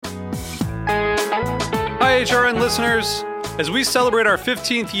HRN listeners. As we celebrate our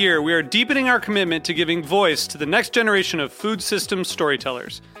 15th year, we are deepening our commitment to giving voice to the next generation of food systems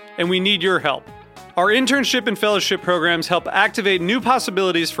storytellers, and we need your help. Our internship and fellowship programs help activate new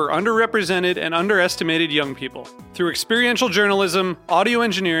possibilities for underrepresented and underestimated young people through experiential journalism, audio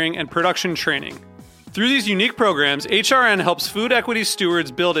engineering, and production training. Through these unique programs, HRN helps food equity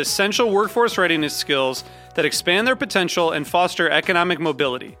stewards build essential workforce readiness skills that expand their potential and foster economic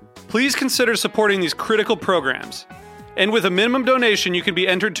mobility. Please consider supporting these critical programs. And with a minimum donation, you can be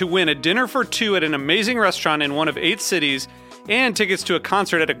entered to win a dinner for two at an amazing restaurant in one of 8 cities and tickets to a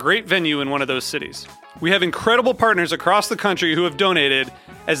concert at a great venue in one of those cities. We have incredible partners across the country who have donated,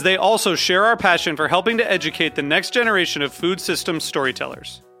 as they also share our passion for helping to educate the next generation of food systems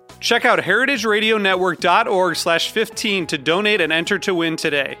storytellers. Check out heritageradionetwork.org/15 to donate and enter to win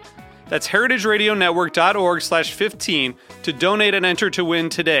today. That's heritageradionetwork.org/15 to donate and enter to win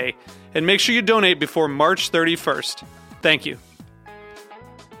today. And make sure you donate before March 31st. Thank you.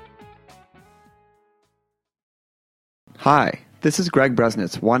 Hi, this is Greg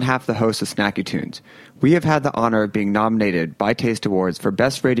Bresnitz, one half the host of Snacky Tunes. We have had the honor of being nominated by Taste Awards for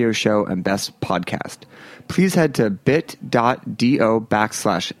Best Radio Show and Best Podcast. Please head to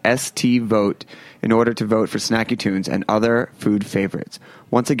bit.do/STVote in order to vote for Snacky Tunes and other food favorites.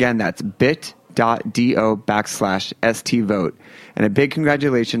 Once again, that's bit.do/STVote. And a big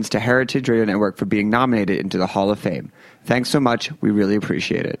congratulations to Heritage Radio Network for being nominated into the Hall of Fame. Thanks so much. We really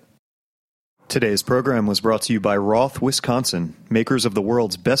appreciate it. Today's program was brought to you by Roth, Wisconsin, makers of the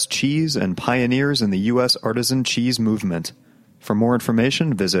world's best cheese and pioneers in the U.S. artisan cheese movement. For more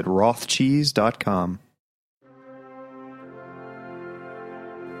information, visit rothcheese.com.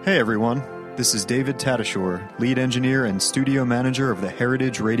 Hey everyone, this is David Tatashore, lead engineer and studio manager of the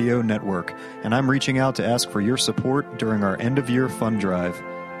Heritage Radio Network, and I'm reaching out to ask for your support during our end-of-year fund drive.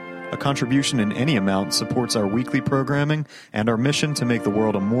 A contribution in any amount supports our weekly programming and our mission to make the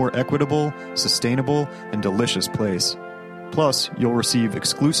world a more equitable, sustainable, and delicious place. Plus, you'll receive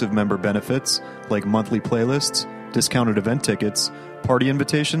exclusive member benefits like monthly playlists, discounted event tickets, party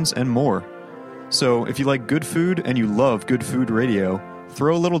invitations, and more. So, if you like good food and you love good food radio,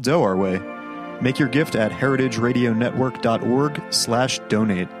 throw a little dough our way. Make your gift at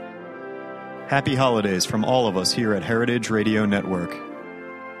heritageradionetwork.org/donate. Happy holidays from all of us here at Heritage Radio Network.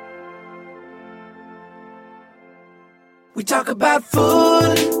 We talk about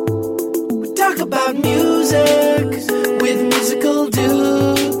food, we talk about music, with musical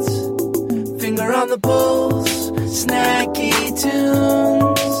dudes, finger on the pulse, snacky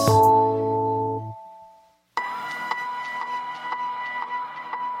tunes.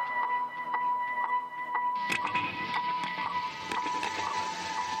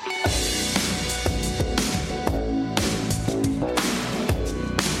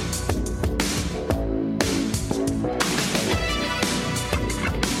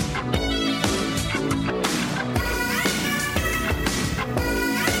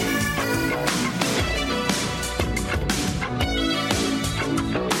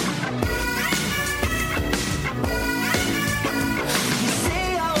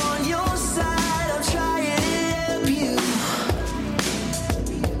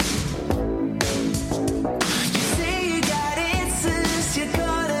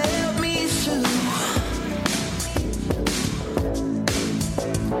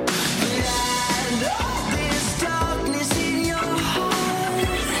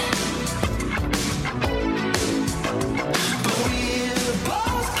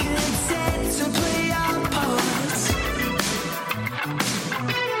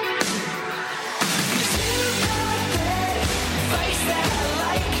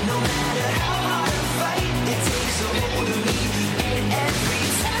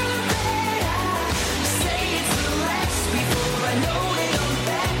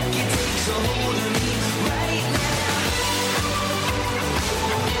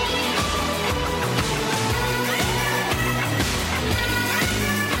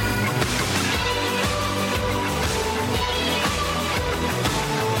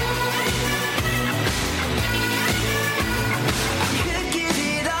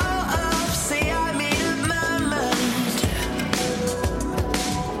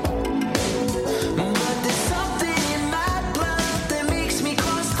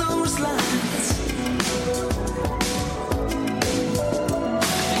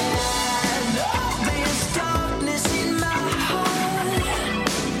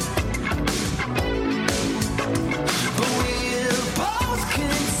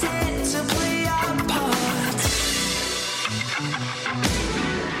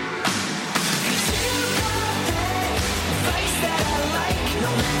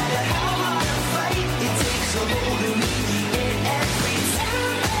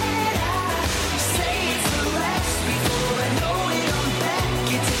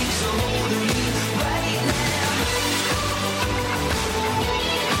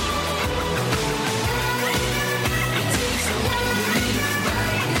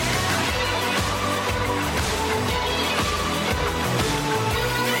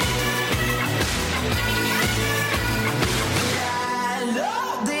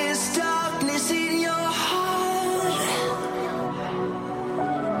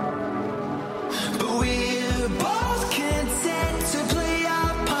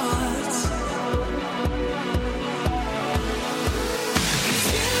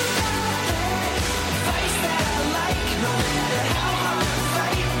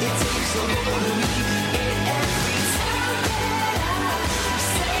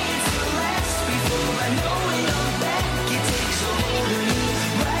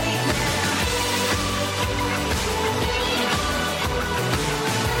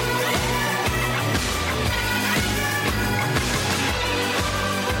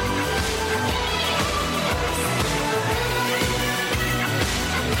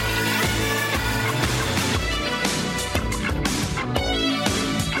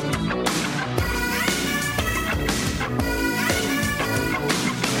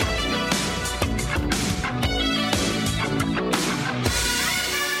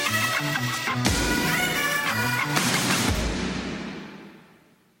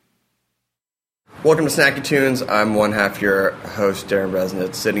 Welcome to Snacky Tunes. I'm one half your host, Darren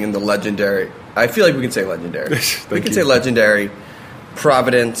Bresnitz, sitting in the legendary, I feel like we can say legendary. We can say legendary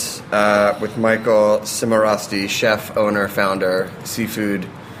Providence with Michael Cimarusti, chef, owner, founder, seafood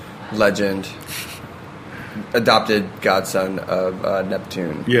legend, adopted godson of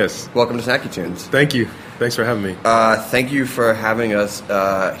Neptune. Yes. Welcome to Snacky Tunes. Thank you. Thanks for having me. Thank you for having us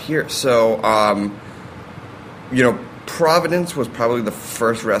here. So, Providence was probably the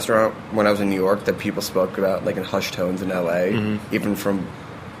first restaurant when I was in New York that people spoke about, like in hushed tones in LA, even from,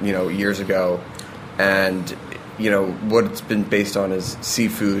 years ago. And, what it's been based on is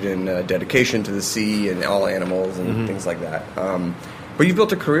seafood and dedication to the sea and all animals and things like that. But you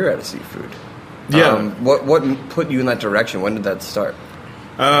built a career out of seafood. Yeah. What put you in that direction? When did that start?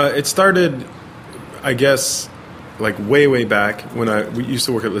 It started, I guess, like way back when we used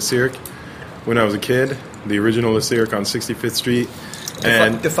to work at Le Cirque when I was a kid. The original Le Cirque on 65th Street.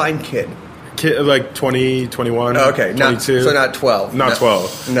 And Define kid. Like 20, 21, Oh, okay. 22. So not 12. Not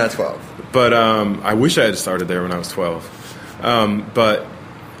 12. Not 12. But I wish I had started there when I was 12. I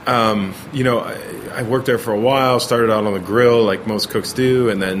worked there for a while, started out on the grill like most cooks do,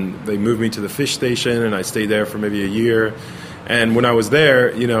 and then they moved me to the fish station, and I stayed there for maybe a year. And when I was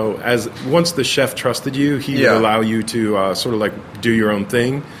there, once the chef trusted you, he would allow you to sort of like do your own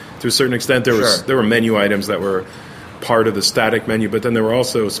thing. To a certain extent, there were menu items that were part of the static menu, but then there were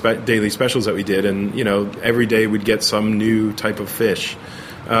also daily specials that we did, and every day we'd get some new type of fish,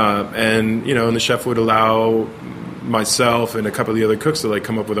 and the chef would allow myself and a couple of the other cooks to like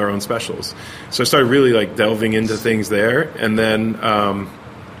come up with our own specials. So I started really like delving into things there, and then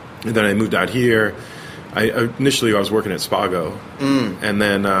I moved out here. Initially I was working at Spago, and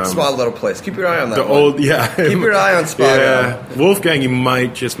then Small little place. Keep your eye on that. Keep your eye on Spago. Yeah, Wolfgang, you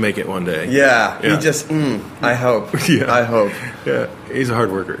might just make it one day. Yeah. He just. I hope. Yeah. I hope. Yeah, he's a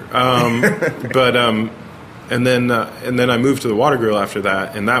hard worker. And then I moved to the Water Grill after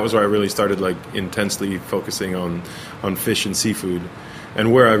that, and that was where I really started like intensely focusing on fish and seafood,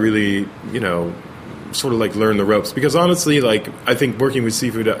 and where I really sort of like learn the ropes, because honestly, like I think working with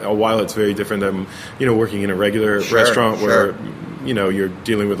seafood a while, it's very different than working in a regular restaurant where you're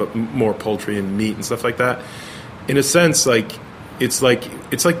dealing with more poultry and meat and stuff like that. In a sense, like it's like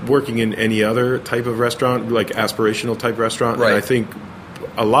working in any other type of restaurant, like aspirational type restaurant. Right. And I think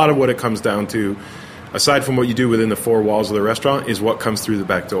a lot of what it comes down to, aside from what you do within the four walls of the restaurant, is what comes through the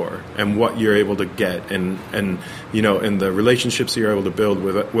back door and what you're able to get, and the relationships you're able to build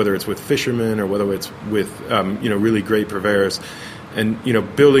with, whether it's with fishermen or whether it's with really great purveyors, and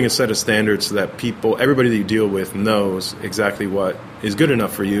building a set of standards so that everybody that you deal with knows exactly what is good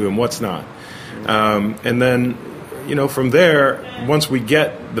enough for you and what's not. And then from there, once we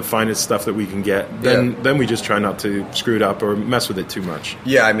get the finest stuff that we can get, then we just try not to screw it up or mess with it too much.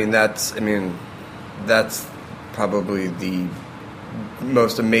 Yeah, that's probably the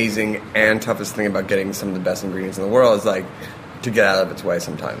most amazing and toughest thing about getting some of the best ingredients in the world, is like to get out of its way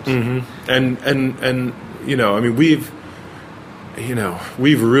sometimes. And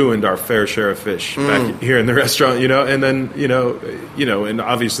we've ruined our fair share of fish back here in the restaurant, and then and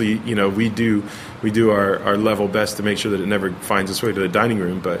obviously we do our level best to make sure that it never finds its way to the dining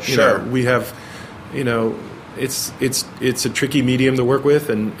room, but we have it's a tricky medium to work with,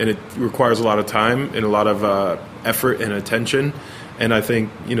 and it requires a lot of time and a lot of effort and attention. And I think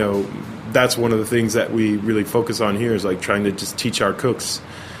that's one of the things that we really focus on here, is like trying to just teach our cooks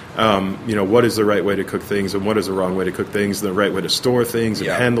what is the right way to cook things and what is the wrong way to cook things, and the right way to store things and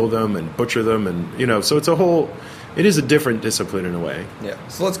handle them and butcher them, and so it is a different discipline in a way. Yeah.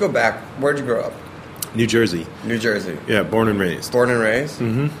 So let's go back. Where'd you grow up? New Jersey. Yeah, born and raised.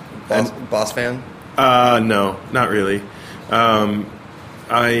 Mm-hmm. Boss fan? No, not really. I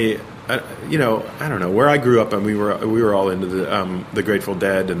don't know where I grew up, and we were all into the Grateful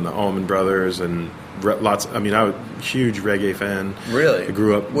Dead and the Allman Brothers and lots. I was a huge reggae fan. Really? I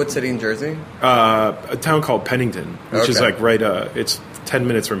grew up. What city in Jersey? A town called Pennington, which is like right. It's 10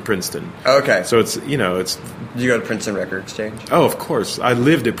 minutes from Princeton. Okay. So it's Did you go to Princeton Record Exchange? Oh, of course. I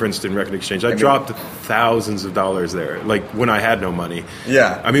lived at Princeton Record Exchange. I dropped thousands of dollars there, like when I had no money.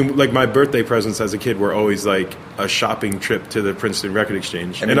 Yeah. Like my birthday presents as a kid were always like a shopping trip to the Princeton Record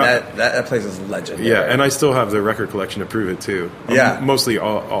Exchange. That place is legendary. Yeah, and I still have the record collection to prove it too. Yeah.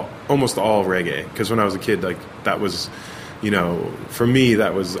 Almost all reggae, because when I was a kid, like that was, for me,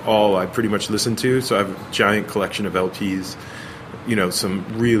 that was all I pretty much listened to. So I have a giant collection of LPs, some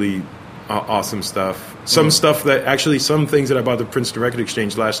really awesome stuff. Some stuff that actually, some things that I bought at the Princeton Record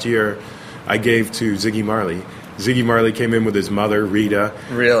Exchange last year, I gave to Ziggy Marley. Ziggy Marley came in with his mother, Rita.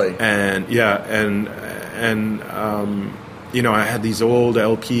 Really? And I had these old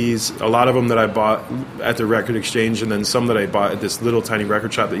LPs, a lot of them that I bought at the record exchange, and then some that I bought at this little tiny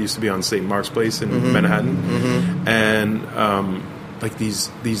record shop that used to be on St. Mark's Place in Manhattan. And like these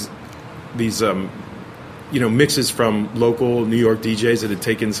mixes from local New York DJs that had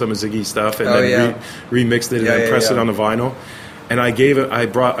taken some of Ziggy's stuff and remixed it and then pressed it on the vinyl. And I gave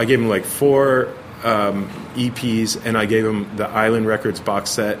him like 4 EPs, and I gave him the Island Records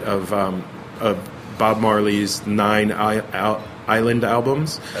box set of Bob Marley's 9 Island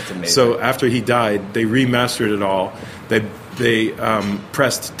albums. That's amazing. So after he died, they remastered it all. They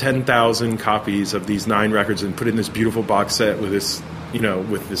pressed 10,000 copies of these 9 records and put it in this beautiful box set with this,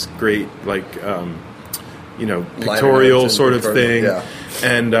 with this great pictorial sort of thing. Yeah.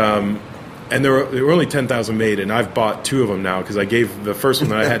 And there were only 10,000 made, and I've bought 2 of them now because I gave the first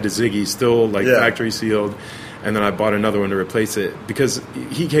one that I had to Ziggy still factory sealed, and then I bought another one to replace it because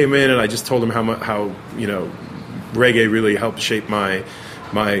he came in and I just told him how reggae really helped shape my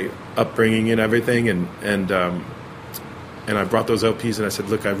upbringing and everything, and I brought those LPs and I said,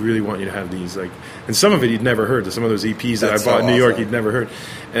 look, I really want you to have these, and some of it he'd never heard. Some of those EPs that I bought in New York he'd never heard,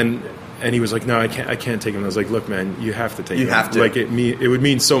 and he was like, no, I can't take them. I was like, look, man, you have to take them. You have to. It would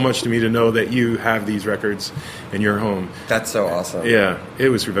mean so much to me to know that you have these records in your home. That's so awesome. Yeah, it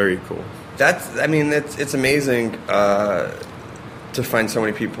was very cool. It's amazing to find so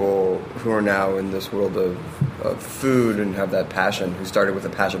many people who are now in this world of food and have that passion, who started with a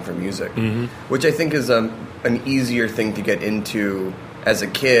passion for music, which I think is an easier thing to get into as a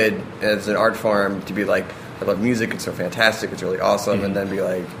kid, as an art form, to be like, I love music, it's so fantastic, it's really awesome, and then be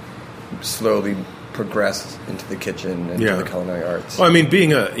like, slowly progress into the kitchen and to the culinary arts. Well, I mean,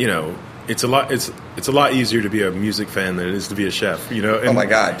 being it's a lot easier to be a music fan than it is to be a chef, And oh my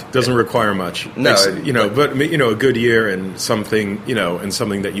God, it doesn't require much. No, but a good year and something, and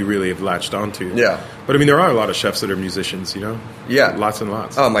something that you really have latched onto. Yeah. But I mean, there are a lot of chefs that are musicians, Yeah. Lots and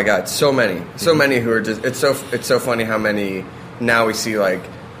lots. Oh my God, so many who are just. It's so funny how many now we see like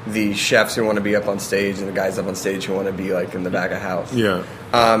the chefs who want to be up on stage and the guys up on stage who want to be like in the back of house. Yeah.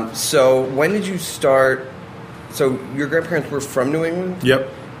 So when did you start? So your grandparents were from New England? Yep.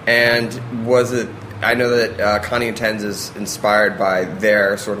 And was it? I know that Connie and Tens is inspired by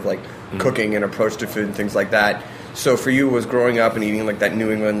their sort of like cooking and approach to food and things like that. So for you, was growing up and eating like that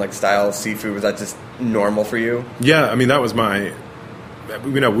New England like style of seafood, was that just normal for you? Yeah, I mean that was my.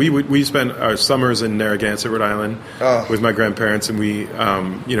 We spent our summers in Narragansett, Rhode Island, with my grandparents, and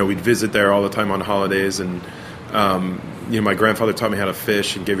we'd visit there all the time on holidays. And my grandfather taught me how to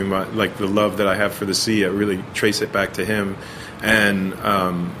fish and gave me the love that I have for the sea. I really trace it back to him. And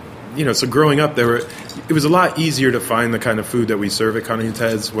so growing up, it was a lot easier to find the kind of food that we serve at Connie and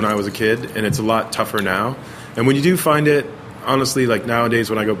Ted's when I was a kid, and it's a lot tougher now. And when you do find it, honestly, like nowadays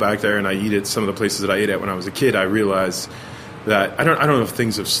when I go back there and I eat at some of the places that I ate at when I was a kid, I realize that I don't know if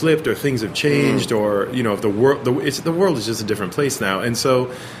things have slipped or things have changed or if the world is just a different place now. And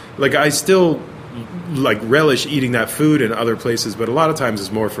so like I still like relish eating that food in other places, but a lot of times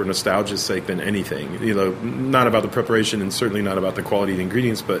it's more for nostalgia's sake than anything. Not about the preparation and certainly not about the quality of the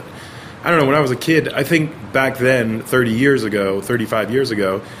ingredients, but I don't know, when I was a kid, I think back then 35 years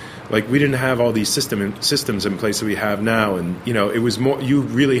ago, like we didn't have all these systems in place that we have now, and it was more. You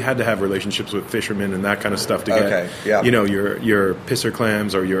really had to have relationships with fishermen and that kind of stuff to get, your pisser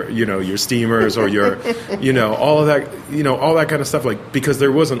clams or your steamers or your, all of that, all that kind of stuff. Like because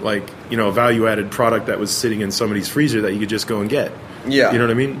there wasn't like a value added product that was sitting in somebody's freezer that you could just go and get. Yeah, you know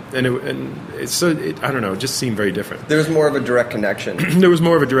what I mean. And I don't know. It just seemed very different. There was more of a direct connection. There was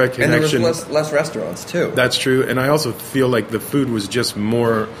more of a direct connection. And there was less restaurants too. That's true. And I also feel like the food was just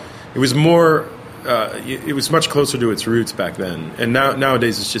more. It was more. It was much closer to its roots back then, and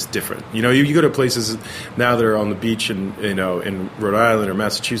nowadays it's just different. You go to places now that are on the beach in Rhode Island or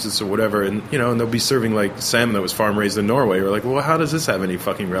Massachusetts or whatever, and and they'll be serving like salmon that was farm raised in Norway. You're like, well, how does this have any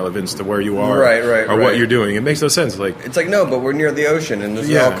fucking relevance to where you are, or what you're doing? It makes no sense. Like it's like no, but we're near the ocean, and this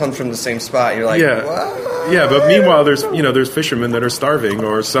all comes from the same spot. You're like, what? Yeah, but meanwhile, there's fishermen that are starving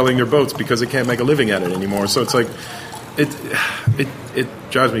or selling their boats because they can't make a living at it anymore. So it's like. It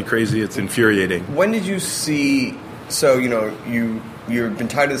drives me crazy. It's infuriating. When did you see? So you've been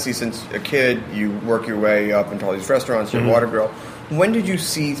tied to the sea since a kid. You work your way up into all these restaurants. Your water grill. When did you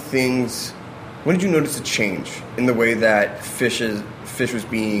see things? When did you notice a change in the way that fish was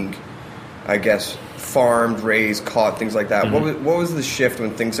being, I guess, farmed, raised, caught, things like that? What was the shift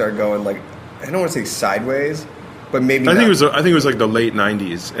when things started going like? I don't want to say sideways. But maybe I think it was like the late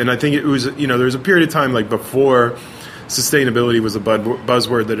 90s, and I think it was there was a period of time like before sustainability was a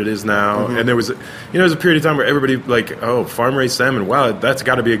buzzword that it is now. And there was a period of time where everybody like, oh, farm raised salmon, wow, that's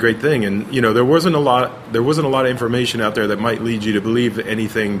got to be a great thing. And there wasn't a lot of information out there that might lead you to believe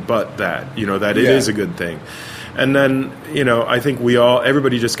anything but that, that it is a good thing. And then, I think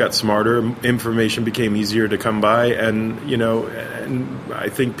everybody just got smarter. Information became easier to come by. And, and I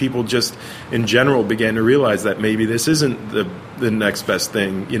think people just in general began to realize that maybe this isn't the next best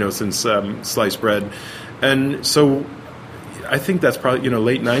thing, since sliced bread. And so I think that's probably,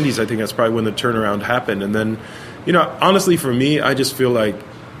 late 90s, I think that's probably when the turnaround happened. And then, honestly, for me, I just feel like,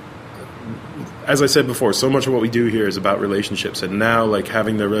 as I said before, so much of what we do here is about relationships. And now, like,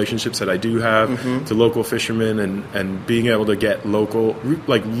 having the relationships that I do have to local fishermen and being able to get local,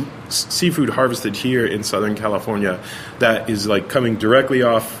 like, seafood harvested here in Southern California that is, like, coming directly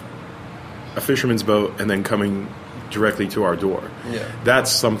off a fisherman's boat and then coming directly to our door. Yeah.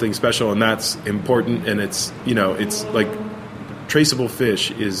 That's something special, and that's important. And it's, it's like traceable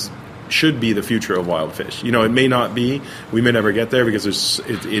fish should be the future of wild fish. It may not be. We may never get there because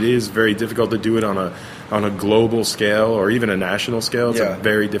it is very difficult to do it on a global scale or even a national scale. It's a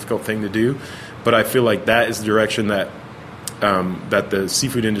very difficult thing to do. But I feel like that is the direction that the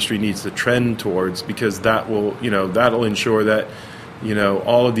seafood industry needs to trend towards, because that will that'll ensure that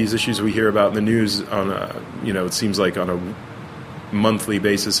all of these issues we hear about in the news on it seems like on a monthly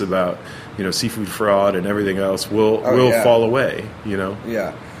basis about seafood fraud and everything else will fall away.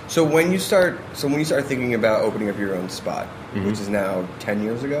 Yeah. So when you start thinking about opening up your own spot, which is now 10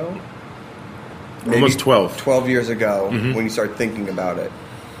 years ago, maybe almost 12 years ago, when you start thinking about it,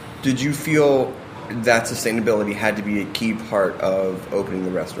 did you feel that sustainability had to be a key part of opening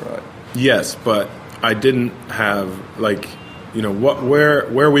the restaurant? Yes, but I didn't have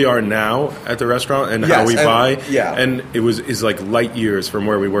where we are now at the restaurant and how we buy, and is like light years from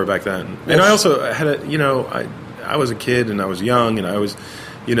where we were back then. Yes. And I also had I was a kid and I was young and I was.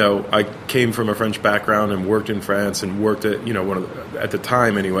 I came from a French background and worked in France and worked at, at the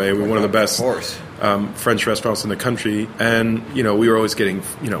time anyway, one of the best French restaurants in the country. And, we were always getting,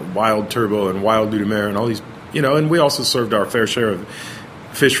 wild turbo and wild lute de mer and all these, and we also served our fair share of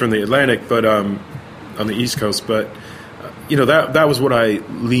fish from the Atlantic, but on the East Coast. But, that was what I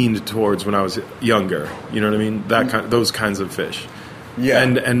leaned towards when I was younger. You know what I mean? Those kinds of fish. Yeah.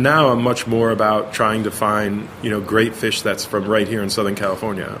 And now I'm much more about trying to find, great fish that's from right here in Southern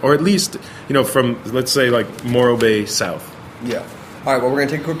California. Or at least, from, let's say, like Morro Bay South. Yeah. All right, well, we're going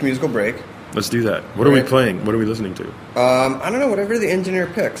to take a quick musical break. Let's do that. What are we playing? What are we listening to? I don't know, whatever the engineer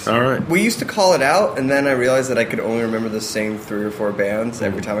picks. All right. We used to call it out, and then I realized that I could only remember the same 3 or 4 bands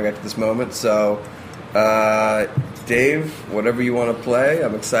every time I got to this moment. So, Dave, whatever you want to play,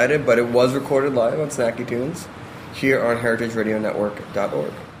 I'm excited. But it was recorded live on Snacky Tunes here on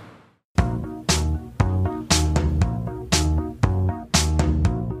heritageradionetwork.org.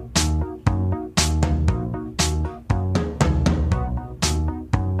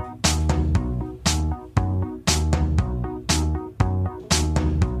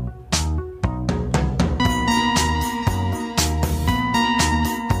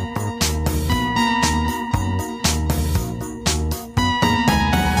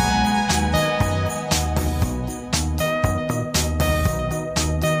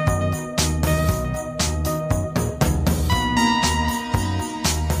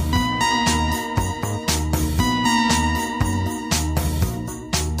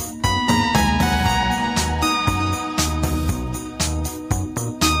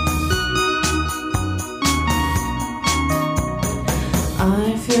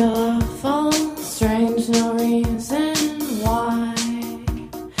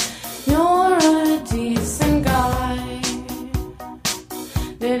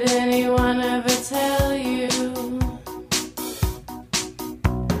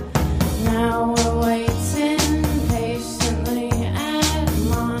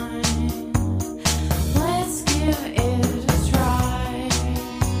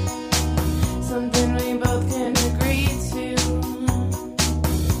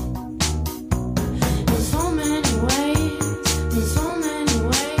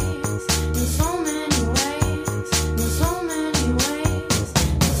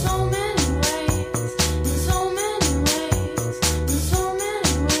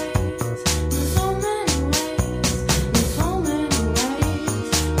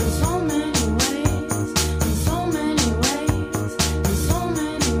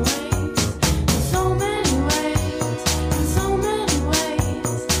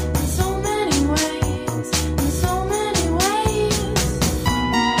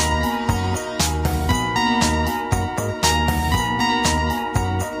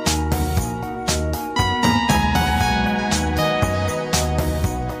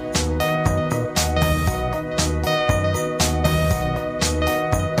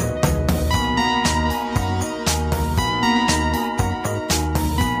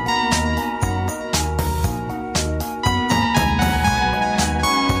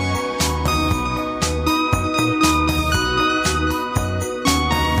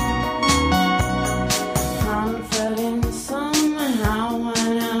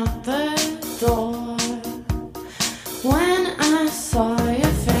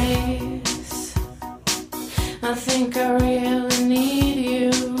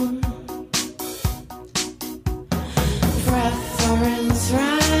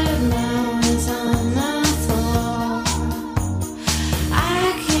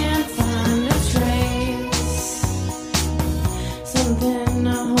 something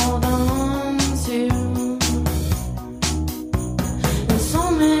to hold on to. In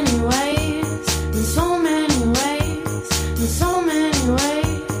so many ways, in so many ways, in so many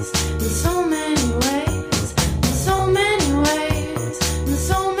ways, in so many ways, in so many ways, in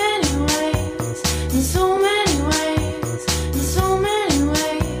so many ways, in so many ways, in so many ways, in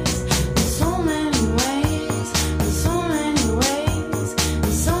so many ways, in so many ways,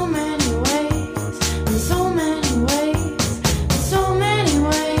 in so many ways, in so many ways, in so many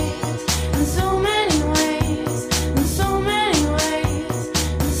ways, in so many ways, in so many ways,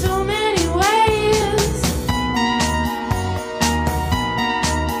 in so many ways.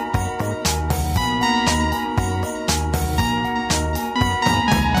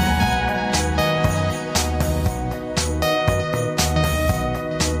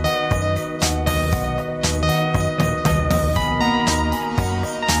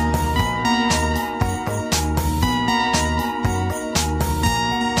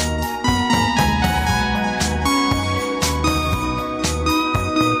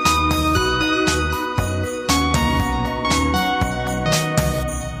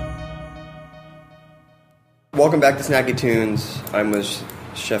 Welcome back to Snacky Tunes. I'm with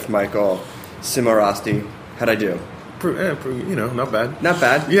Chef Michael Cimarusti. How'd I do? Not bad. Not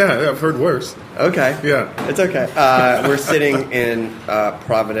bad? Yeah, I've heard worse. Okay. Yeah. It's okay. We're sitting in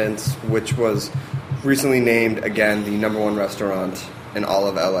Providence, which was recently named, again, the #1 restaurant in all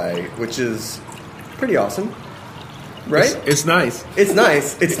of LA, which is pretty awesome. Right? It's nice. It's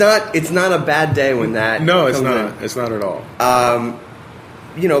nice. It's not a bad day when that No, it's comes not. in. It's not at all.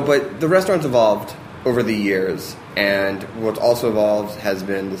 But the restaurant's evolved over the years, and what's also evolved has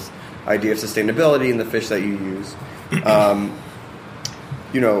been this idea of sustainability in the fish that you use.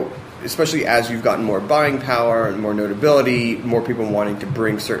 Especially as you've gotten more buying power and more notability, more people wanting to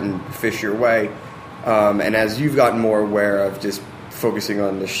bring certain fish your way, and as you've gotten more aware of just focusing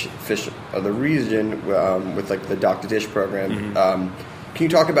on the fish of the region with like the Dock to Dish program, can you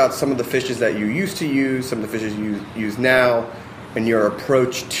talk about some of the fishes that you used to use, some of the fishes you use now, and your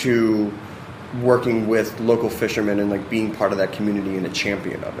approach to working with local fishermen and like being part of that community and a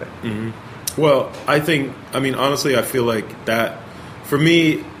champion of it? Well, honestly, I feel like that for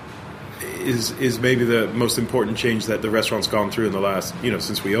me is maybe the most important change that the restaurant's gone through in the last,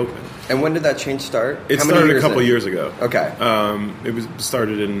 since we opened. And when did that change start? It started a couple of years ago. Okay. It was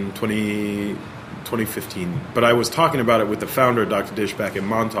started in 2015, but I was talking about it with the founder of Dock to Dish back in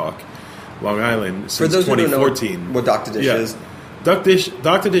Montauk, Long Island, since For those 2014. Who don't know what Dock to Dish is. Dock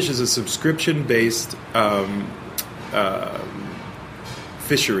to Dish is a subscription-based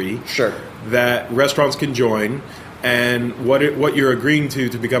fishery that restaurants can join, and what you're agreeing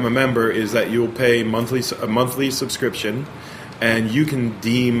to become a member is that you'll pay a monthly subscription, and you can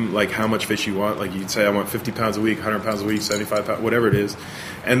deem like how much fish you want. Like you'd say, I want 50 pounds a week, 100 pounds a week, 75 pounds, whatever it is,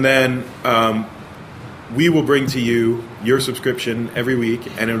 and then we will bring to you your subscription every week,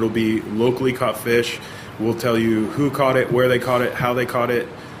 and it'll be locally caught fish. We'll tell you who caught it, where they caught it, how they caught it.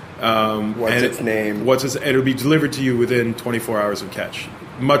 What's its name? It'll be delivered to you within 24 hours of catch.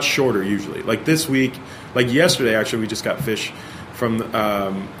 Much shorter usually. Like this week, like yesterday actually, we just got fish from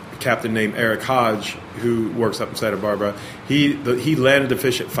a captain named Eric Hodge, who works up in Santa Barbara. He landed the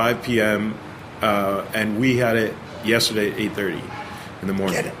fish at 5 p.m. And we had it yesterday at 8:30 in the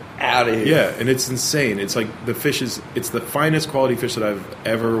morning. Get it out of here. Yeah, and it's insane. It's like it's the finest quality fish that I've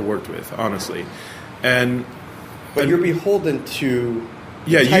ever worked with, honestly. But you're beholden to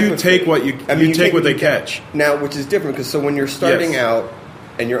you take what they catch now, which is different because when you're starting out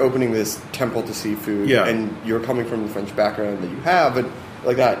and you're opening this temple to seafood, and you're coming from the French background that you have, and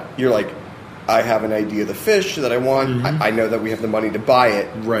like that, you're like, I have an idea of the fish that I want. I know that we have the money to buy it.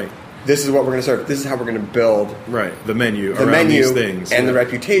 Right. This is what we're going to serve. This is how we're going to build the menu around these things and the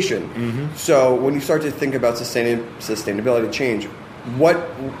reputation. So when you start to think about sustainability change.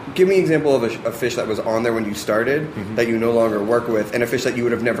 Give me an example of a fish that was on there when you started that you no longer work with, and a fish that you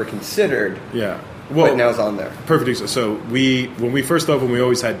would have never considered. Yeah, but now it's on there. Perfect. So when we first opened, we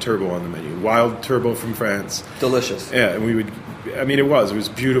always had turbot on the menu, wild turbot from France. Delicious. Yeah, and we would. It was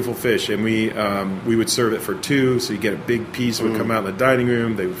beautiful fish, and we would serve it for two, so you get a big piece would come out in the dining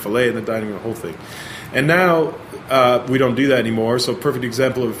room. They would fillet in the dining room, the whole thing. And now we don't do that anymore. So a perfect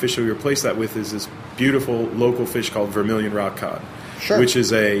example of a fish that we replace that with is this beautiful local fish called vermilion rock cod. Sure. Which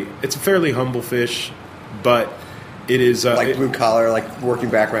is it's a fairly humble fish, but it is blue collar, like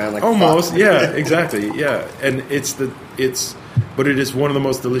working background, like almost, yeah, exactly, yeah. And but it is one of the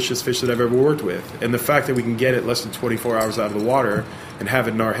most delicious fish that I've ever worked with. And the fact that we can get it less than 24 hours out of the water and have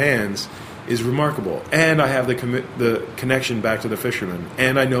it in our hands is remarkable. And I have the connection back to the fishermen,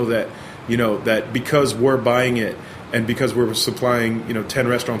 and I know that that because we're buying it and because we're supplying 10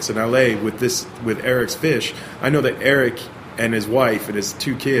 restaurants in LA with Eric's fish, I know that Eric and his wife and his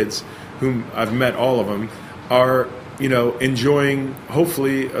 2 kids, whom I've met all of them, are enjoying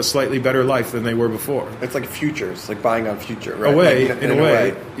hopefully a slightly better life than they were before. It's like future. It's like buying on future, right? In a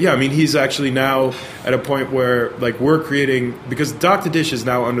way. Yeah, I mean, he's actually now at a point where we're creating, because Dr. Dish is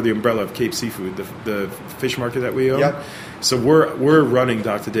now under the umbrella of Cape Seafood, the fish market that we own. Yep. So we're running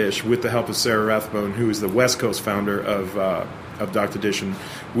Dr. Dish with the help of Sarah Rathbone, who is the West Coast founder of Dr. Dish, and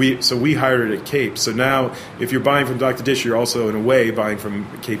we hired her at Cape. So now, if you're buying from Dr. Dish, you're also in a way buying from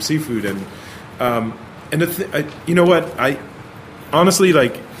Cape Seafood, and you know what? I honestly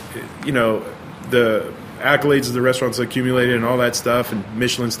the accolades of the restaurants accumulated and all that stuff, and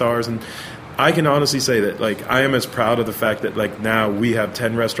Michelin stars, and I can honestly say that I am as proud of the fact that now we have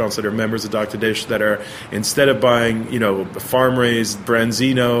 10 restaurants that are members of Dr. Dish that are, instead of buying farm raised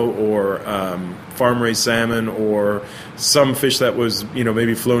branzino or farm raised salmon or some fish that was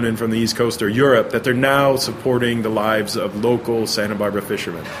maybe flown in from the East Coast or Europe, that they're now supporting the lives of local Santa Barbara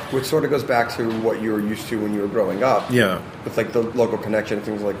fishermen. Which sort of goes back to what you were used to when you were growing up. Yeah, with the local connection and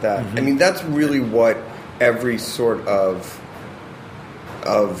things like that. Mm-hmm. I mean, that's really what every sort of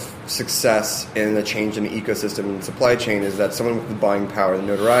success in the change in the ecosystem and supply chain is, that someone with the buying power, the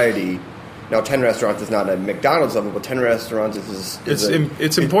notoriety. Now, 10 restaurants is not a McDonald's level, but 10 restaurants is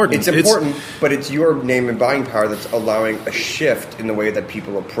it's important. It's important, but it's your name and buying power that's allowing a shift in the way that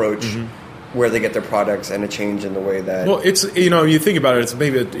people approach where they get their products, and a change in the way that... Well, it's, you think about it, it's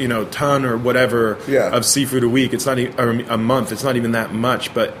maybe a ton or whatever of seafood a week. It's not or a month. It's not even that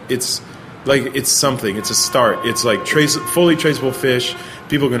much, but it's something. It's a start. It's fully traceable fish.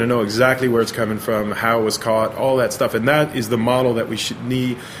 People are going to know exactly where it's coming from, how it was caught, all that stuff. And that is the model that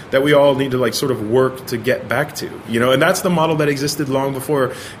we all need to sort of work to get back to. And that's the model that existed long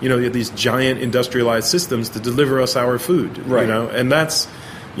before, these giant industrialized systems to deliver us our food. Right. And that's,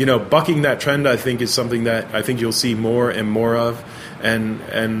 bucking that trend, I think, is something that I think you'll see more and more of. And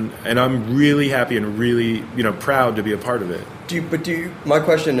I'm really happy and really, proud to be a part of it. My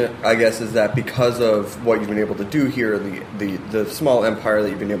question, I guess, is that because of what you've been able to do here, the small empire that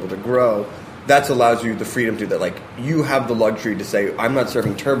you've been able to grow, that allows you the freedom to that. You have the luxury to say, I'm not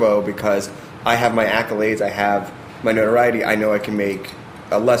serving turbo because I have my accolades, I have my notoriety, I know I can make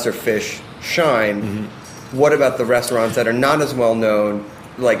a lesser fish shine. Mm-hmm. What about the restaurants that are not as well known?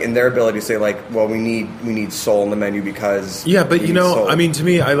 In their ability to say, well, we need soul in the menu because... Yeah, but, I mean, to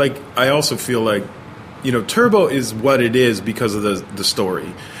me, I also feel turbo is what it is because of the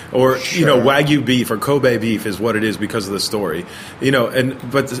story. Or, Wagyu beef or Kobe beef is what it is because of the story.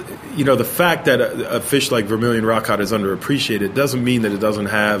 The fact that a fish like Vermilion Rockcod is underappreciated doesn't mean that it doesn't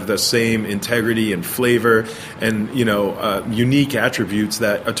have the same integrity and flavor and, unique attributes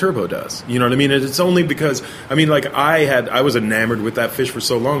that a turbo does. You know what I mean? And it's only because, I was enamored with that fish for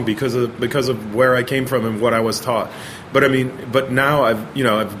so long because of where I came from and what I was taught. But now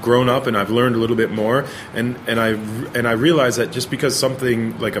I've grown up and I've learned a little bit more, and I realize that just because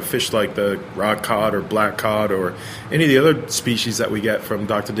something like a fish like the rock cod or black cod or any of the other species that we get from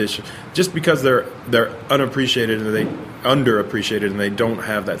Dr. Dish, just because they're unappreciated and they underappreciated and they don't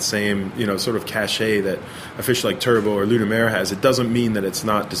have that same sort of cachet that a fish like turbo or Luna Mare has, it doesn't mean that it's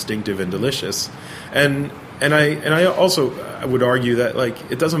not distinctive and delicious. And I also would argue that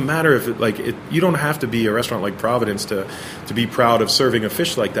it doesn't matter if you don't have to be a restaurant like Providence to be proud of serving a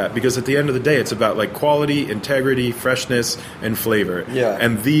fish like that, because at the end of the day it's about quality, integrity, freshness, and flavor. Yeah.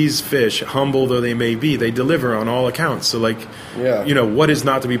 And these fish, humble though they may be, they deliver on all accounts. So what is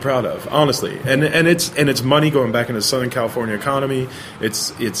not to be proud of, honestly? And it's money going back into the Southern California economy.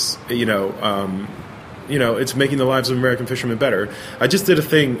 It's making the lives of American fishermen better. I just did a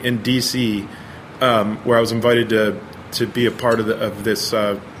thing in D.C. Where I was invited to be a part of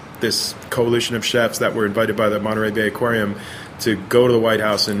this coalition of chefs that were invited by the Monterey Bay Aquarium to go to the White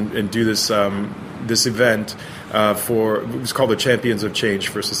House and do this event it was called the Champions of Change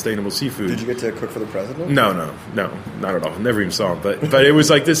for Sustainable Seafood. Did you get to cook for the president? No, not at all. Never even saw him. But it was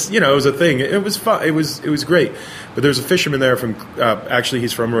this, it was a thing. It was fun. It was great. But there's a fisherman there from, actually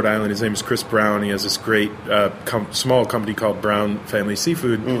he's from Rhode Island. His name is Chris Brown. He has this great small company called Brown Family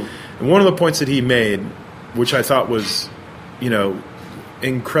Seafood. Mm. And one of the points that he made, which I thought was,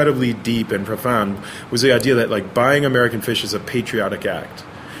 incredibly deep and profound, was the idea that buying American fish is a patriotic act.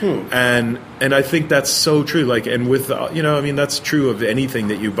 And I think that's so true. And with that's true of anything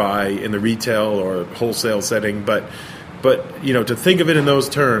that you buy in the retail or wholesale setting. But to think of it in those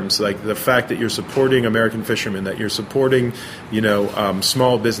terms, the fact that you're supporting American fishermen, that you're supporting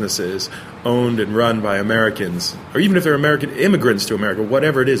small businesses owned and run by Americans, or even if they're American immigrants to America,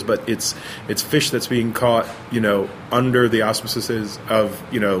 whatever it is, but it's fish that's being caught under the auspices of,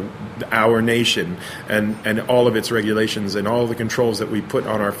 our nation and all of its regulations and all the controls that we put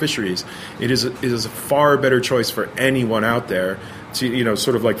on our fisheries, it is a far better choice for anyone out there to,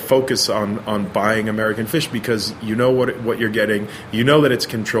 sort of like focus on buying American fish, because you know what you're getting, you know that it's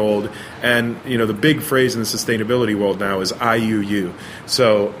controlled, and, the big phrase in the sustainability world now is IUU.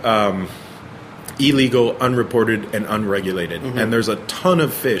 So, illegal, unreported, and unregulated. Mm-hmm. And there's a ton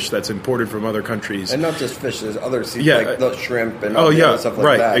of fish that's imported from other countries. And not just fish, there's other seafood, like the shrimp and other stuff like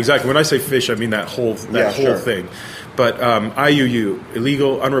right, that. Exactly. When I say fish, I mean that whole thing. But IUU,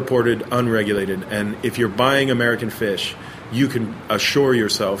 illegal, unreported, unregulated. And if you're buying American fish, you can assure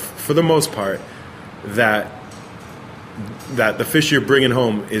yourself, for the most part, that the fish you're bringing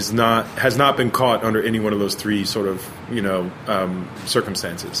home has not been caught under any one of those three sort of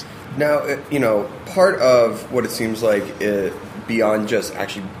circumstances. Now, part of what it seems like beyond just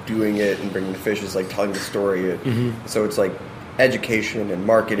actually doing it and bringing the fish is like telling the story. Mm-hmm. So it's like education and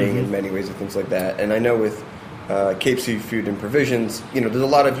marketing in many ways and things like that. And I know with Cape Seafood and Provisions, you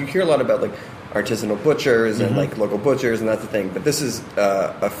hear a lot about like artisanal butchers and like local butchers, and that's the thing. But this is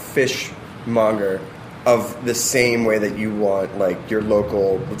a fishmonger of the same way that you want like your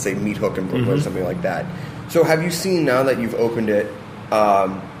local, let's say, meat hook in Brooklyn or something like that. So have you seen, now that you've opened it,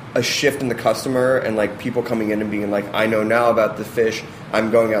 a shift in the customer and like people coming in and being like, I know now about the fish, I'm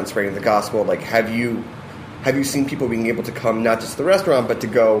going out and spreading the gospel? Like, have you seen people being able to come not just to the restaurant but to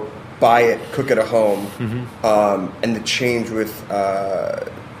go buy it, cook it at home, and the change with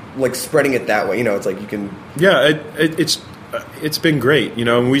like spreading it that way? It's like you can. Yeah, it's been great,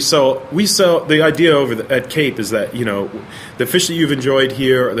 and we sell the idea at Cape is that, the fish that you've enjoyed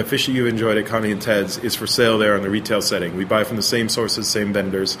here or the fish that you've enjoyed at Connie and Ted's is for sale there in the retail setting. We buy from the same sources, same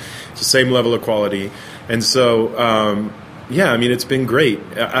vendors, it's the same level of quality. And so, it's been great.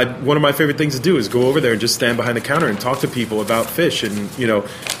 One of my favorite things to do is go over there and just stand behind the counter and talk to people about fish and,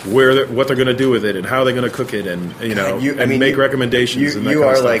 what they're going to do with it and how they're going to cook it and, make recommendations. You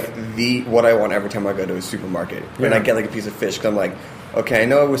are like what I want every time I go to a supermarket. When I get like a piece of fish, 'cause I'm like, okay, I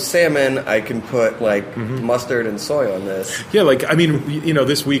know it was salmon, I can put like mustard and soy on this. Yeah,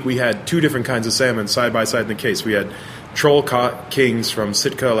 this week we had two different kinds of salmon side by side in the case. We had troll kings from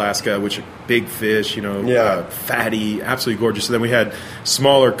Sitka, Alaska, which are big fish, fatty, absolutely gorgeous. And then we had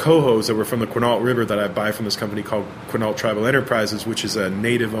smaller cohos that were from the Quinault River that I buy from this company called Quinault Tribal Enterprises, which is a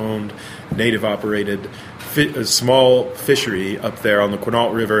native-owned, native-operated a small fishery up there on the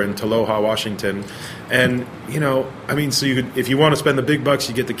Quinault River in Taloha, Washington. And, so you could, if you want to spend the big bucks,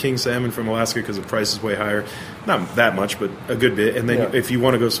 you get the king salmon from Alaska because the price is way higher. Not that much, but a good bit. And then if you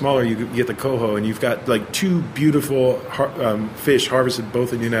want to go smaller, you get the coho. And you've got like two beautiful fish harvested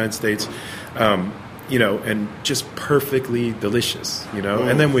both in the United States, and just perfectly delicious,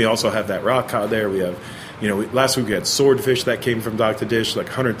 And then we also have that rock cod there. We have... last week we had swordfish that came from Dock to Dish, like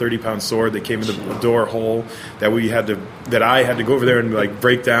 130-pound sword that came in the door hole that I had to go over there and like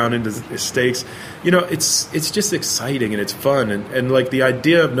break down into steaks. It's just exciting and it's fun and like the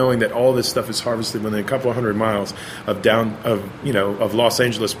idea of knowing that all this stuff is harvested within a couple of 100 miles of Los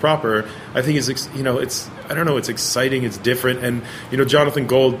Angeles proper, I think is it's exciting, it's different, and Jonathan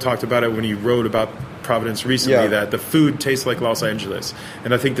Gold talked about it when he wrote about Providence recently that the food tastes like Los Angeles,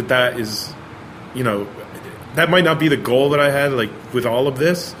 and I think that is. That might not be the goal that I had, like with all of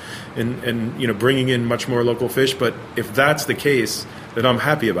this, and bringing in much more local fish. But if that's the case, then I'm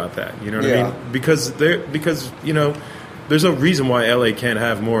happy about that. You know what I mean? Because there's a reason why LA can't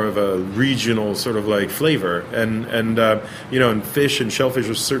have more of a regional sort of like flavor, and fish and shellfish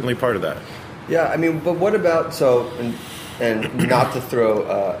was certainly part of that. Yeah, but what about and not to throw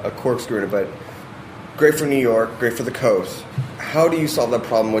a corkscrew in it, but great for New York, great for the coast. How do you solve that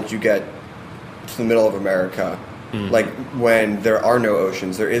problem once you get to the middle of America, like when there are no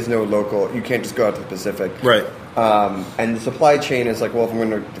oceans, there is no local, you can't just go out to the Pacific, right? And the supply chain is like, well,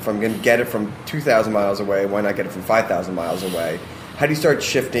 if I'm going to get it from 2,000 miles away, why not get it from 5,000 miles away? How do you start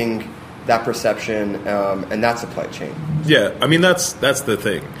shifting that perception and that supply chain? Yeah, that's the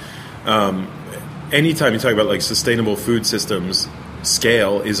thing. Anytime you talk about like sustainable food systems,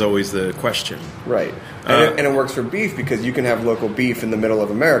 scale is always the question, right? And it works for beef because you can have local beef in the middle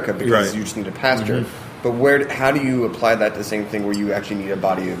of America because you just need a pasture. But how do you apply that to the same thing where you actually need a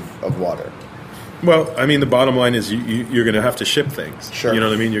body of water? Well, the bottom line is you're going to have to ship things. Sure. You know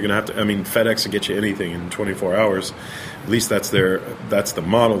what I mean? You're going to have to. FedEx will get you anything in 24 hours. At least that's the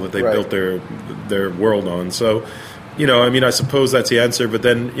model that they built their world on. So, I suppose that's the answer. But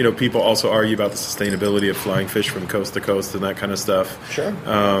then, people also argue about the sustainability of flying fish from coast to coast and that kind of stuff. Sure.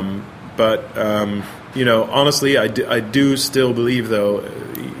 Honestly, I do still believe, though,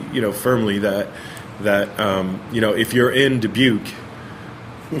 firmly that that if you're in Dubuque,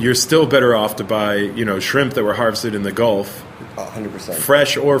 you're still better off to buy shrimp that were harvested in the Gulf, 100%,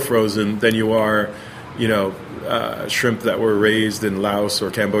 fresh or frozen, than you are shrimp that were raised in Laos or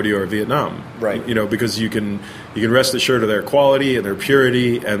Cambodia or Vietnam, right? Because you can rest assured of their quality and their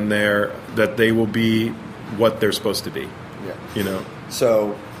purity and that they will be what they're supposed to be. Yeah.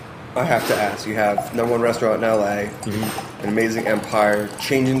 So I have to ask, you have #1 restaurant in LA, an amazing empire,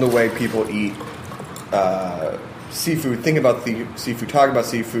 changing the way people eat seafood. Think about the seafood, talk about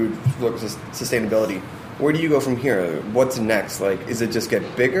seafood, look at sustainability. Where do you go from here? What's next? Like, is it just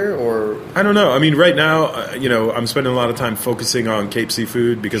get bigger, or? I don't know. I mean, right now, I'm spending a lot of time focusing on Cape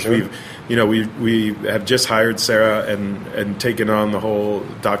Seafood because we have just hired Sarah and taken on the whole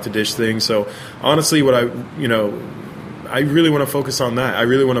Dock to Dish thing. So honestly, what I really want to focus on that. I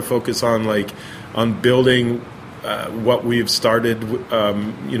really want to focus on on building what we've started,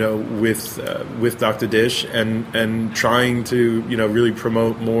 with Dock to Dish and trying to really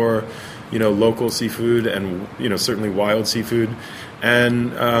promote more. Local seafood and, certainly wild seafood.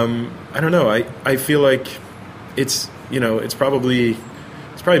 And, I don't know, I feel like it's probably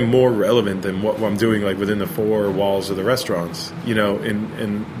more relevant than what I'm doing, within the four walls of the restaurants,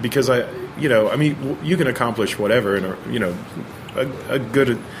 and because you can accomplish whatever you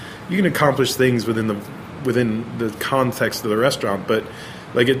can accomplish things within the context of the restaurant, but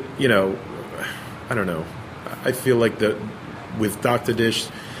I don't know. I feel like with Dock to Dish,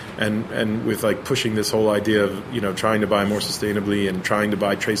 and with pushing this whole idea of trying to buy more sustainably and trying to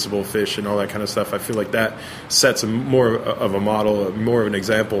buy traceable fish and all that kind of stuff, I feel like that sets more of a model, more of an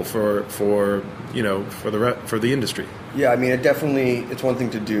example for the industry. Yeah, I mean, it's one thing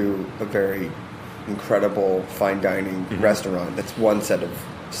to do a very incredible fine dining restaurant. That's one set of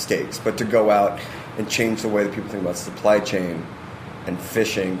stakes, but to go out and change the way that people think about supply chain and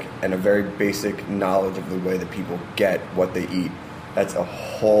fishing and a very basic knowledge of the way that people get what they eat. That's a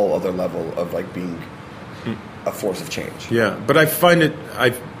whole other level of being a force of change. Yeah, but I find it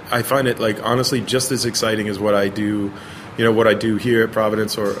honestly just as exciting as what I do, what I do here at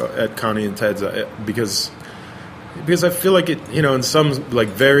Providence or at Connie and Ted's, because I feel like it, in some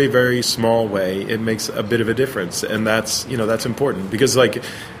very, very small way, it makes a bit of a difference, and that's important because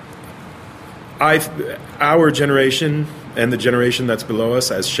our generation and the generation that's below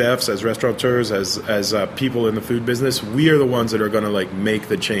us, as chefs, as restaurateurs, as people in the food business, we are the ones that are going to make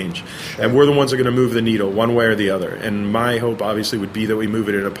the change, and we're the ones that are going to move the needle one way or the other. And my hope, obviously, would be that we move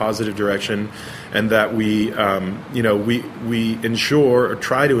it in a positive direction, and that we ensure or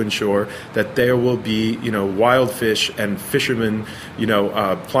try to ensure that there will be wild fish and fishermen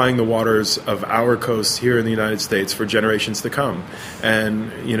plying the waters of our coast here in the United States for generations to come,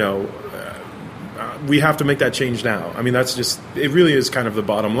 and we have to make that change now. I mean, it really is kind of the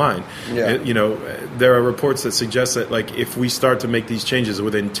bottom line. Yeah. There are reports that suggest that if we start to make these changes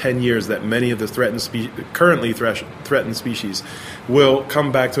within 10 years, that many of the currently threatened species will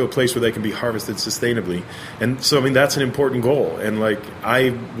come back to a place where they can be harvested sustainably. And so, I mean, that's an important goal. And I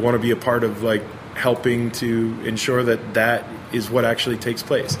want to be a part of helping to ensure that is what actually takes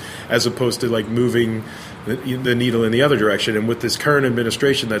place, as opposed to moving the needle in the other direction. And with this current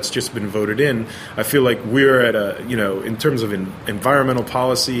administration that's just been voted in, I feel like we're at in terms of environmental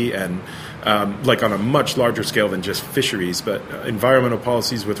policy and on a much larger scale than just fisheries, but environmental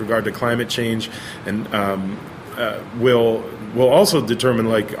policies with regard to climate change and will also determine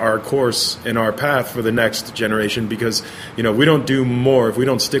our course and our path for the next generation, because we don't do more if we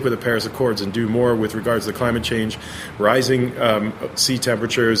don't stick with the Paris Accords and do more with regards to climate change. Rising sea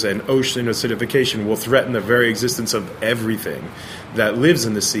temperatures and ocean acidification will threaten the very existence of everything that lives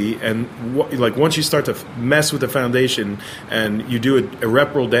in the sea. And once you start to mess with the foundation and you do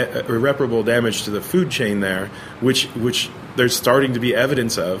irreparable damage to the food chain there, which there's starting to be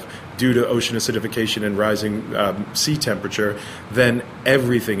evidence of due to ocean acidification and rising sea temperature, then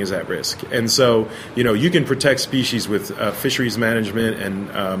everything is at risk. And so, you can protect species with fisheries management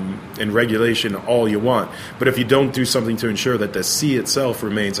and regulation all you want, but if you don't do something to ensure that the sea itself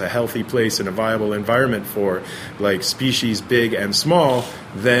remains a healthy place and a viable environment for species big and small,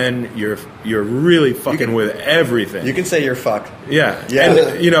 then you're really fucking with everything. You can say you're fucked. Yeah.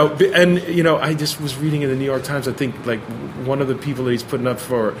 And I just was reading in the New York Times, I think one of the people that he's putting up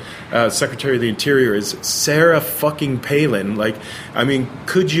for Secretary of the Interior is Sarah fucking Palin.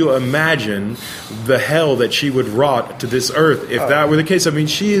 Could you imagine the hell that she would wrought to this earth if that were the case? I mean,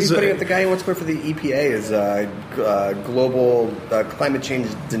 she is putting up the guy who wants to work for the EPA as global climate change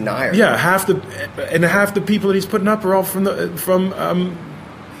denier. Yeah, half the people that he's putting up are all from the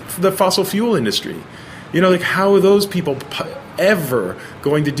fossil fuel industry. How are those people ever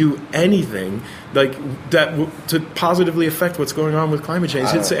going to do anything like that to positively affect what's going on with climate change.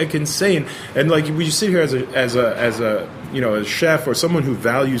 It's insane. And like when you sit here as a a chef or someone who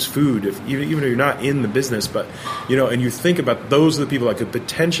values food, even if you're not in the business, but and you think about those are the people that could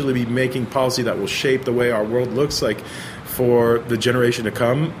potentially be making policy that will shape the way our world looks like for the generation to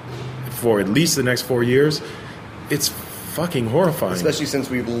come, for at least the next 4 years. It's fucking horrifying. Especially since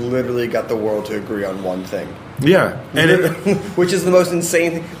we've literally got the world to agree on one thing. Yeah, and which is the most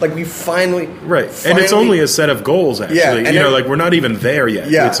insane thing. Like we finally, and it's only a set of goals. Actually, like we're not even there yet.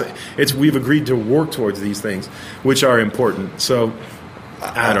 Yeah, it's we've agreed to work towards these things, which are important. So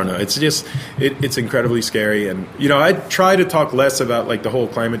I don't know. It's just it's incredibly scary, and I try to talk less about like the whole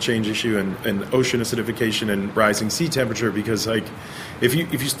climate change issue and ocean acidification and rising sea temperature because like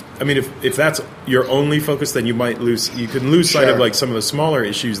if that's your only focus, then you can lose sight of like some of the smaller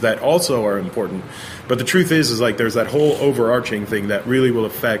issues that also are important. But the truth is like there's that whole overarching thing that really will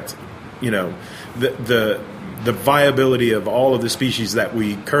affect the viability of all of the species that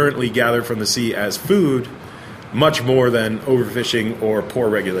we currently gather from the sea as food, much more than overfishing or poor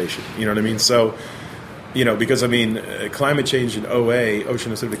regulation. You know what I mean? So, because climate change and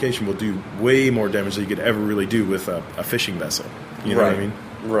ocean acidification, will do way more damage than you could ever really do with a fishing vessel. You know what I mean?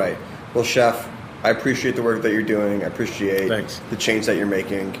 Right. Well, Chef, I appreciate the work that you're doing. I appreciate the change that you're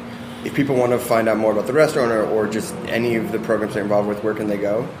making. If people want to find out more about the restaurant or just any of the programs they're involved with, where can they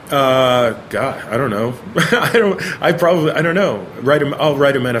go? God, I don't know. I don't know. I'll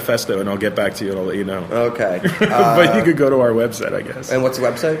write a manifesto and I'll get back to you and I'll let you know. Okay. But you could go to our website, I guess. And what's the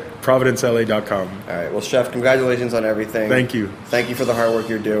website? ProvidenceLA.com. All right. Well, Chef, congratulations on everything. Thank you. Thank you for the hard work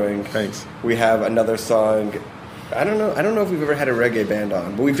you're doing. Thanks. We have another song. I don't know if we've ever had a reggae band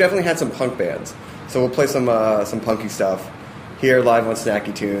on, but we've definitely had some punk bands. So we'll play some punky stuff here live on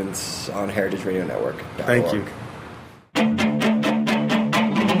Snacky Tunes on Heritage Radio Network. Thank you.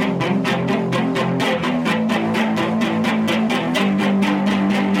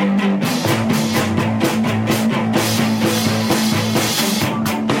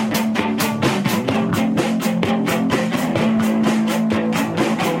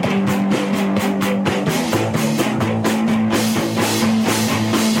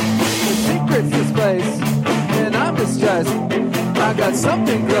 I got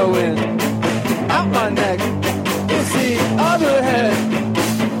something growing out my neck. It's the other head.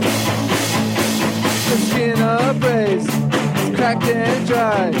 The skin abrased, it's cracked and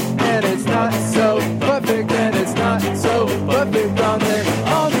dry, and it's not so perfect, and it's not so perfect on there.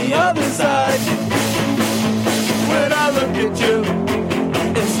 On the other side, when I look at you,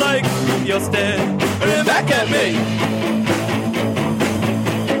 it's like you're staring back at me.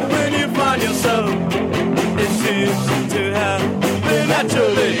 When you find yourself, it seems to happen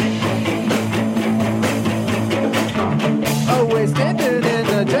naturally. Always standing in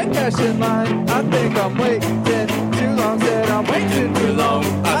the jet cashing line. I think I'm waiting too long. Said I'm waiting too long.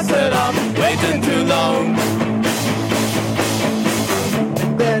 I said I'm waiting too long.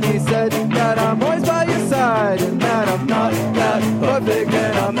 Then he said that I'm always by your side, and that I'm not that perfect,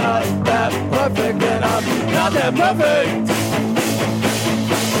 and I'm not that perfect, and I'm not that perfect.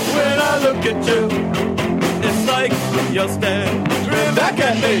 When I look at you, it's like you're staring back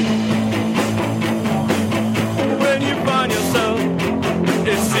at me. When you find yourself,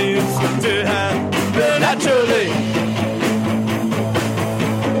 it seems to happen naturally.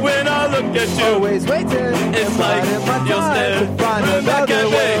 When I look at you, always waiting, it's like you're staring back at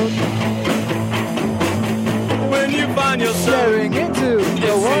me. When you find yourself staring into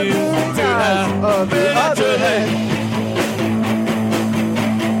the wondering eyes of the other head.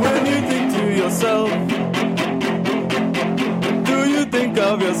 When you think to yourself, think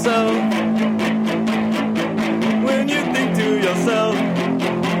of yourself. When you think to yourself,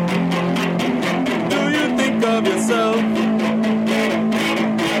 do you think of yourself?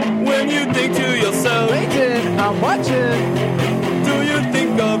 When you think to yourself, waiting, I'm watching. Do you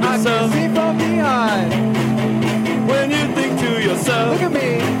think of yourself? I can see from behind. When you think to yourself, look at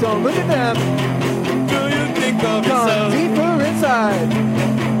me, don't look at them. Do you think of yourself? Deeper inside.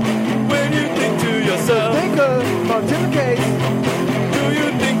 When you think to yourself, think of pontificate.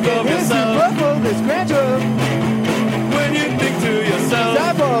 Of yourself. This grandeur. When you think to yourself,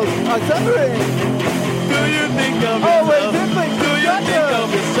 disciples are suffering. Do you think of yourself? Always do you think of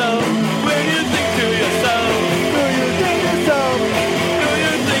yourself? When you think to yourself, do you think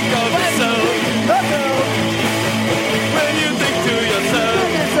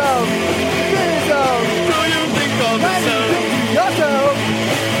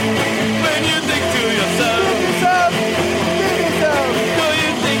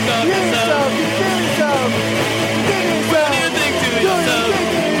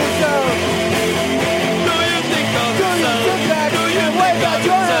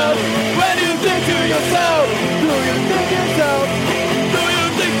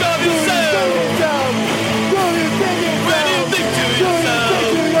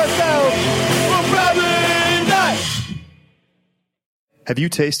Have you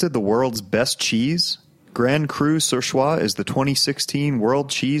tasted the world's best cheese? Grand Cru Surchoix is the 2016 World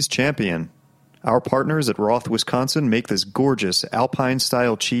Cheese Champion. Our partners at Roth, Wisconsin make this gorgeous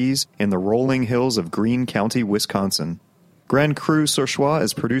Alpine-style cheese in the rolling hills of Greene County, Wisconsin. Grand Cru Surchoix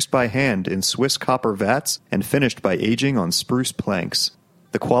is produced by hand in Swiss copper vats and finished by aging on spruce planks.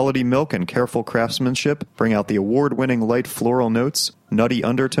 The quality milk and careful craftsmanship bring out the award-winning light floral notes, nutty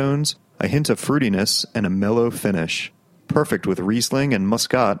undertones, a hint of fruitiness, and a mellow finish. Perfect with Riesling and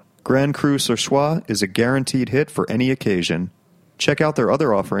Muscat, Grand Cru Surchoix is a guaranteed hit for any occasion. Check out their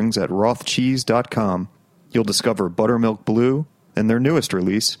other offerings at rothcheese.com. You'll discover Buttermilk Blue and their newest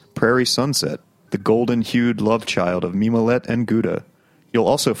release, Prairie Sunset, the golden-hued love child of Mimolette and Gouda. You'll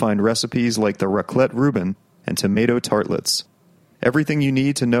also find recipes like the Raclette Reuben and tomato tartlets. Everything you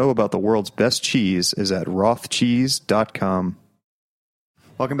need to know about the world's best cheese is at rothcheese.com.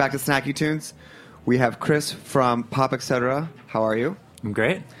 Welcome back to Snacky Tunes. We have Chris from Pop Etc. How are you? I'm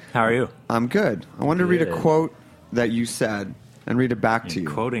great. How are you? I'm good. I wanted to read a quote that you said and read it back to you.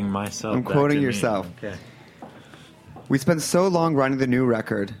 Quoting myself. I'm quoting yourself. Okay. We spent so long writing the new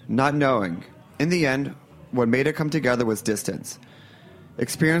record, not knowing. In the end, what made it come together was distance.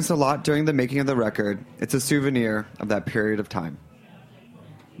 Experienced a lot during the making of the record. It's a souvenir of that period of time.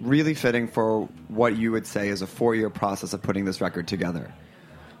 Really fitting for what you would say is a 4-year process of putting this record together.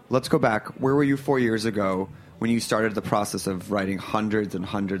 Let's go back. Where were you 4 years ago when you started the process of writing hundreds and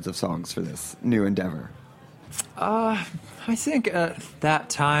hundreds of songs for this new endeavor? I think at that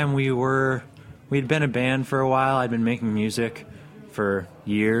time we'd been a band for a while. I'd been making music for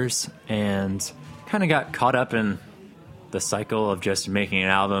years and kind of got caught up in the cycle of just making an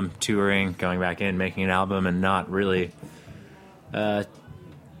album, touring, going back in, making an album, and not really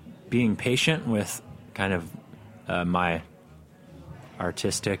being patient with kind of my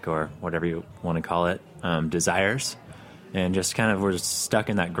artistic, or whatever you want to call it, desires, and just kind of were stuck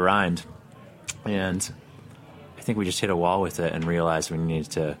in that grind. And I think we just hit a wall with it and realized we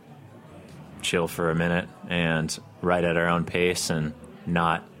needed to chill for a minute and write at our own pace and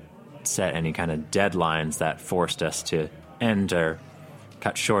not set any kind of deadlines that forced us to end or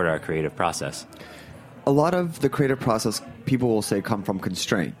cut short our creative process. A lot of the creative process, people will say, come from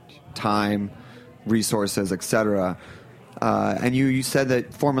constraint, time, resources, etc. And you said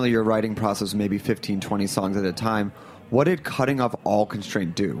that formerly your writing process was maybe 15, 20 songs at a time. What did cutting off all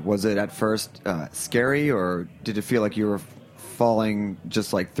constraint do? Was it at first scary, or did it feel like you were falling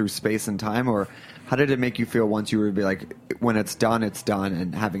just like through space and time? Or how did it make you feel once you were be like, when it's done,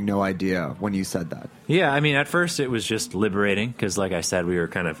 and having no idea when you said that? Yeah, I mean, at first it was just liberating because, like I said, we were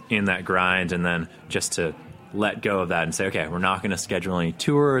kind of in that grind, and then just to let go of that and say, okay, we're not going to schedule any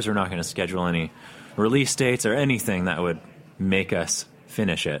tours, we're not going to schedule any release dates or anything that would make us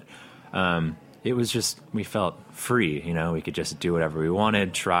finish it. It was just, we felt free, we could just do whatever we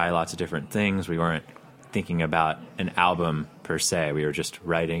wanted, try lots of different things. We weren't thinking about an album per se. We were just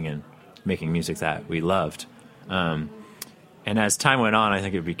writing and making music that we loved. And as time went on, I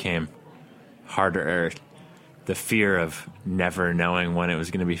think it became harder. The fear of never knowing when it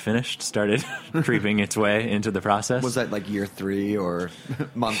was going to be finished started creeping its way into the process. Was that like year 3 or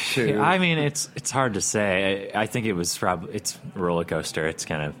month 2? I mean, it's hard to say. I think it was probably, it's a roller coaster. It's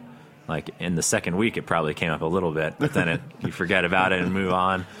kind of like in the second week, it probably came up a little bit, but then you forget about it and move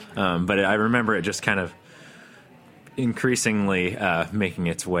on. But I remember it just kind of increasingly making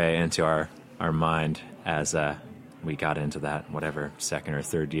its way into our mind as we got into that, whatever, second or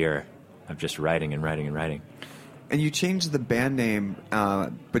third year of just writing and writing and writing. And you changed the band name,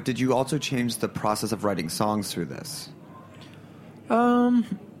 but did you also change the process of writing songs through this?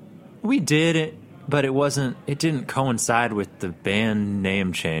 We did it, but it didn't coincide with the band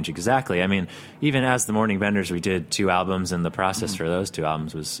name change exactly. I mean, even as the Morning Benders, we did 2 albums, and the process for those 2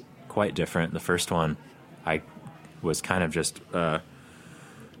 albums was quite different. The first one, I was kind of just a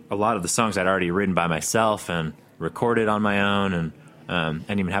lot of the songs I'd already written by myself and recorded on my own, and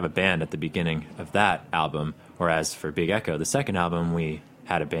didn't even have a band at the beginning of that album. Whereas for Big Echo, the second album, we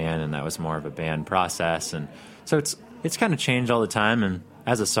had a band, and that was more of a band process. And so it's kind of changed all the time. And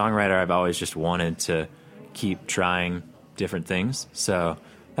as a songwriter, I've always just wanted to keep trying different things. So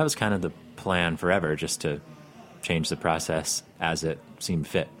that was kind of the plan forever, just to change the process as it seemed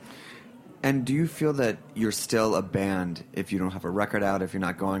fit. And do you feel that you're still a band if you don't have a record out, if you're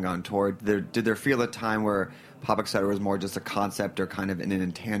not going on tour? Did there feel a time where Pop Etc. was more just a concept or kind of an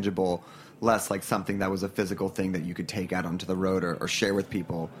intangible, less like something that was a physical thing that you could take out onto the road or share with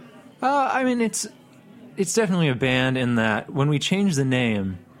people? I mean, it's definitely a band in that when we changed the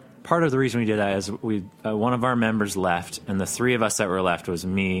name, part of the reason we did that is one of our members left, and the 3 of us that were left was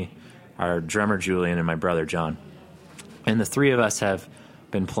me, our drummer Julian, and my brother John. And the 3 of us have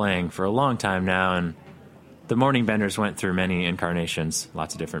been playing for a long time now, and the Morning Benders went through many incarnations,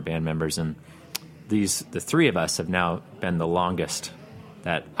 lots of different band members, and the three of us have now been the longest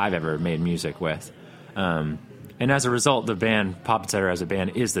that I've ever made music with. And as a result, the band, Pop Etc. as a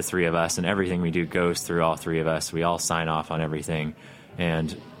band, is the three of us, and everything we do goes through all three of us. We all sign off on everything,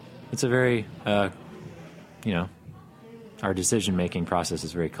 and it's a very, our decision-making process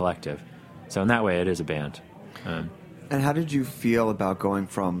is very collective. So in that way, it is a band. And how did you feel about going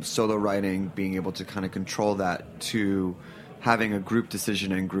from solo writing, being able to kind of control that, to having a group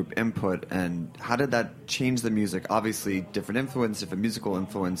decision and group input? And how did that change the music? Obviously, different influence, different musical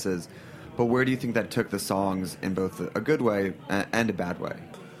influences. But where do you think that took the songs in both a good way and a bad way?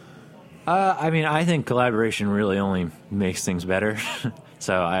 I think collaboration really only makes things better.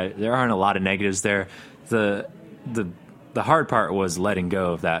 So there aren't a lot of negatives there. The hard part was letting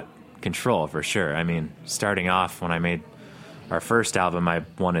go of that control, for sure. I mean, starting off when I made our first album, I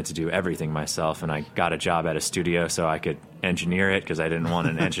wanted to do everything myself, and I got a job at a studio so I could engineer it because I didn't want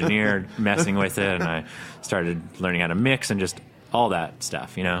an engineer messing with it, and I started learning how to mix and just all that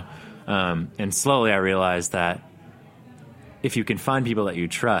stuff, and slowly I realized that if you can find people that you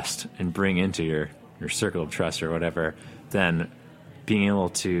trust and bring into your circle of trust or whatever, then being able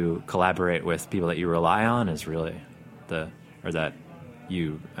to collaborate with people that you rely on is really that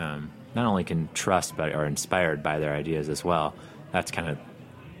you not only can trust but are inspired by their ideas as well. That's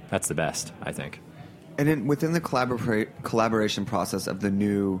the best, I think. And within the collaboration process of the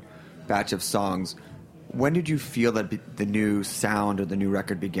new batch of songs, when did you feel that the new sound or the new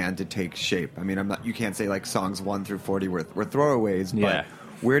record began to take shape? I mean, you can't say like songs 1 through 40 were throwaways, but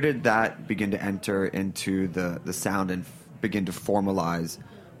where did that begin to enter into the sound and begin to formalize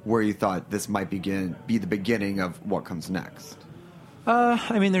where you thought this might be the beginning of what comes next?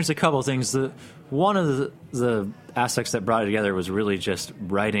 There's a couple of things. One of the aspects that brought it together was really just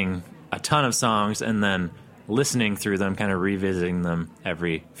writing a ton of songs and then listening through them, kind of revisiting them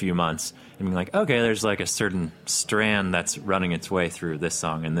every few months, and being like, okay, there's like a certain strand that's running its way through this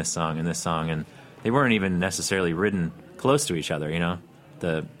song and this song and this song, and they weren't even necessarily written close to each other,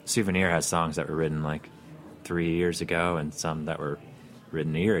 The Souvenir has songs that were written like 3 years ago and some that were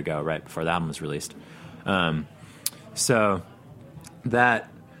written a year ago, right before the album was released. So that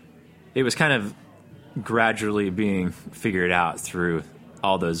it was kind of gradually being figured out through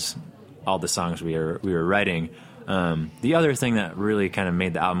all the songs we were writing. The other thing that really kind of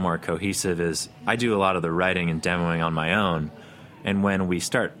made the album more cohesive is I do a lot of the writing and demoing on my own, and when we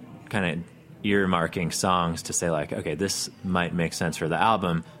start kind of earmarking songs to say like, okay, this might make sense for the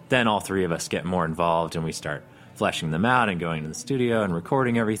album, then all three of us get more involved and we start fleshing them out and going to the studio and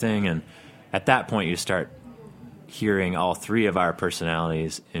recording everything, and at that point you start hearing all three of our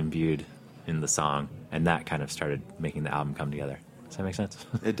personalities imbued in the song, and that kind of started making the album come together. Does that make sense?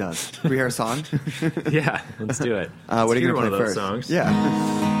 It does. Can we hear a song? Yeah, let's do it. What are you going to play first? Songs. Yeah.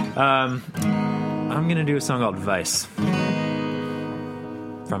 I'm going to do a song called Vice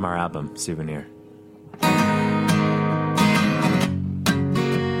from our album, Souvenir.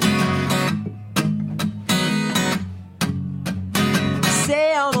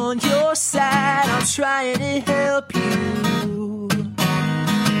 Say I'm on your side, I'm trying to help you.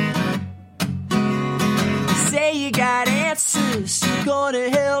 Say you got answers, you're gonna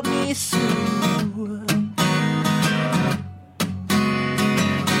help me through.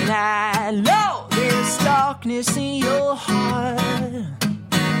 And I know there's darkness in your heart,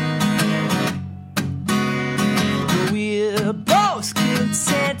 but we're both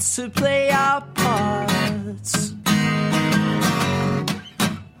content to play our parts.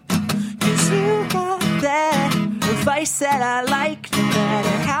 'Cause you got that advice that I like, no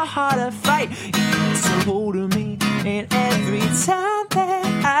matter how hard I fight. You get a hold of me, and every time that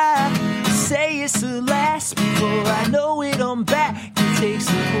I say it's the last, before I know it, I'm back. It takes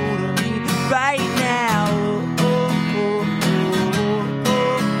a hold of me right now. Oh, oh, oh,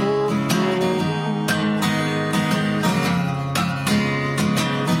 oh,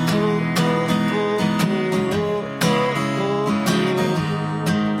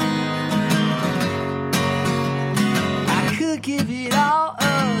 I could give it all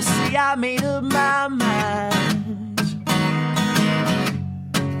up, see I made up my mind,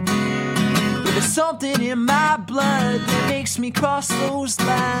 but there's something in my blood that makes me cross those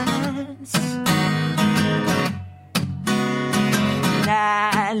lines. And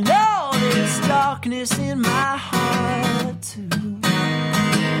I know there's darkness in my heart too,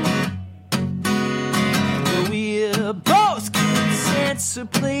 but we're both content to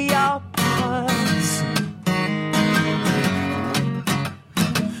play our parts.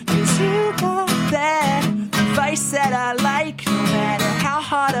 'Cause you got that advice that I like, no matter how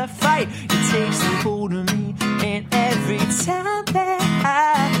hard to fight. It takes a hold of me, and every time that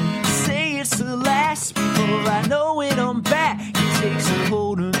I say it's the last before I know it, I'm back. It takes a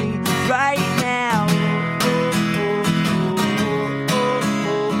hold of me right now.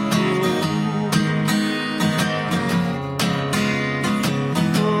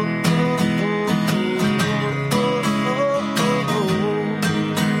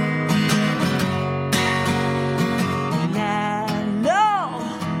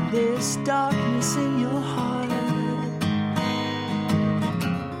 Darkness in your heart,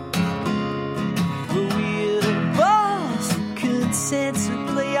 but we're the balls content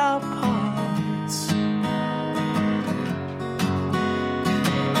to play our parts.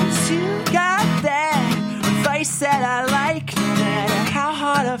 'Cause you got that vice that I like, no matter how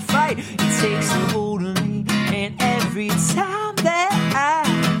hard I fight. It takes a hold of me, and every time that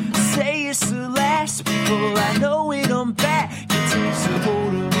I say it's the last before I know it, I'm back. It takes a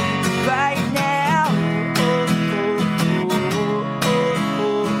hold of me right now.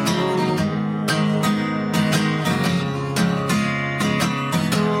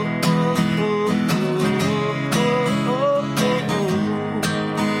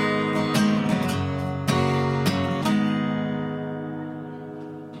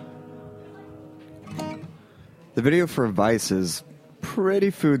 The video for Vice is pretty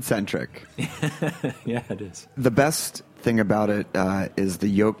food-centric. Yeah, it is. The best thing about it is the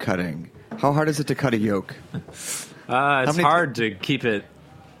yolk cutting. How hard is it to cut a yolk? It's hard to keep it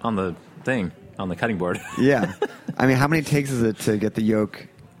on the thing, on the cutting board. Yeah. I mean, how many takes is it to get the yolk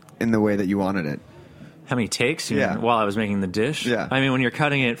in the way that you wanted it? How many takes? Yeah. While I was making the dish? Yeah. I mean, when you're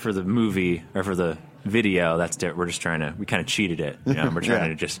cutting it for the movie or for the video, we're just trying to, we kind of cheated it. You know, we're trying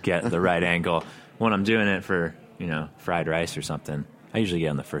to just get the right angle. When I'm doing it for, fried rice or something, I usually get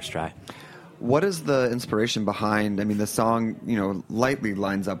on the first try. What is the inspiration behind, I mean, the song, lightly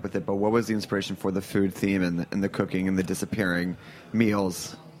lines up with it, but what was the inspiration for the food theme and the cooking and the disappearing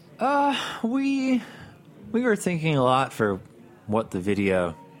meals? We were thinking a lot for what the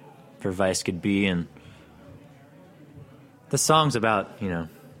video for Vice could be, and the song's about,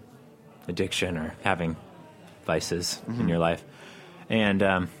 addiction or having vices in your life. And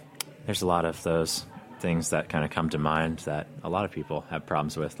there's a lot of those things that kind of come to mind that a lot of people have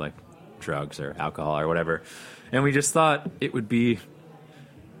problems with, like drugs or alcohol or whatever. And we just thought it would be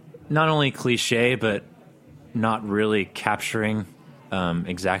not only cliche, but not really capturing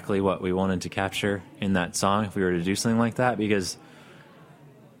exactly what we wanted to capture in that song if we were to do something like that. Because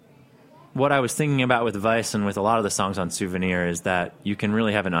what I was thinking about with Vice and with a lot of the songs on Souvenir is that you can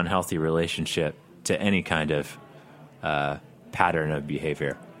really have an unhealthy relationship to any kind of pattern of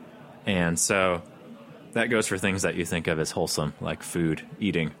behavior. And so that goes for things that you think of as wholesome, like food,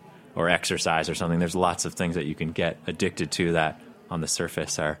 eating, or exercise or something. There's lots of things that you can get addicted to that on the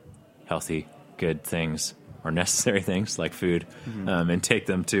surface are healthy, good things, or necessary things like food, and take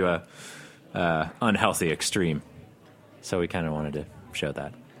them to a unhealthy extreme. So we kind of wanted to show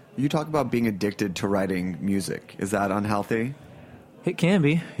that. You talk about being addicted to writing music. Is that unhealthy? It can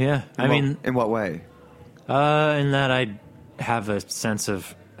be, yeah. In what way? In that I have a sense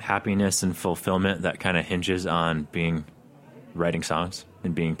of happiness and fulfillment that kind of hinges on writing songs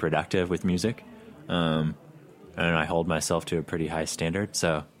and being productive with music. And I hold myself to a pretty high standard.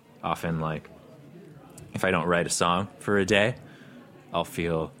 So often, like, if I don't write a song for a day, I'll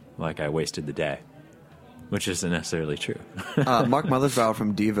feel like I wasted the day, which isn't necessarily true. Mark Mothersbaugh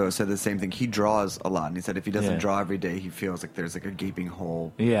from Devo said the same thing. He draws a lot, and he said if he doesn't draw every day, he feels like there's like a gaping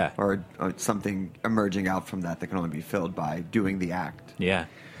hole, or something emerging out from that can only be filled by doing the act. Yeah,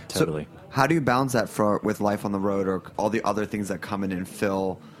 totally. So how do you balance that with life on the road or all the other things that come in and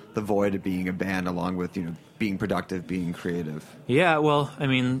fill the void of being a band, along with being productive, being creative? Yeah, well, I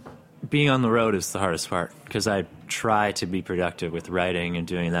mean, being on the road is the hardest part because I try to be productive with writing and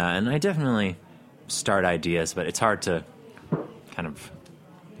doing that, and I definitely start ideas, but it's hard to kind of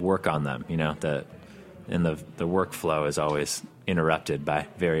work on them, the workflow is always interrupted by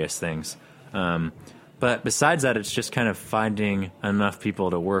various things. But besides that, it's just kind of finding enough people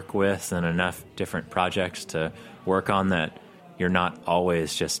to work with and enough different projects to work on that you're not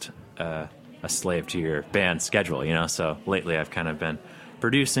always just a slave to your band schedule, So lately I've kind of been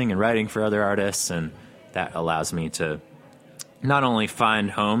producing and writing for other artists, and that allows me to not only find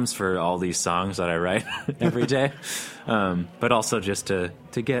homes for all these songs that I write every day, but also just to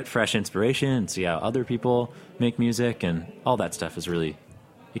get fresh inspiration and see how other people make music, and all that stuff is really,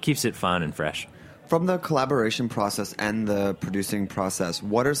 it keeps it fun and fresh. From the collaboration process and the producing process,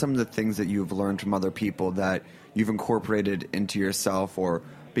 what are some of the things that you've learned from other people that you've incorporated into yourself or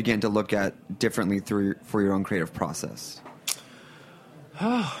began to look at differently for your own creative process?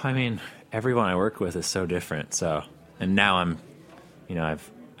 Oh, I mean, everyone I work with is so different. So, and now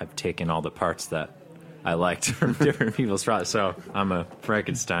I've taken all the parts that I liked from different people's projects. So I'm a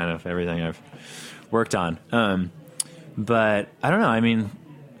Frankenstein of everything I've worked on. But I don't know. I mean,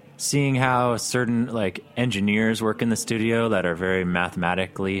 seeing how certain like engineers work in the studio that are very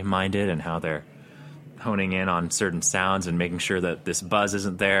mathematically minded and how they're honing in on certain sounds and making sure that this buzz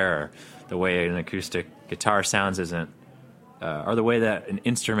isn't there, or the way an acoustic guitar sounds isn't, or the way that an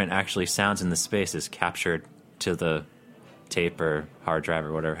instrument actually sounds in the space is captured to the tape or hard drive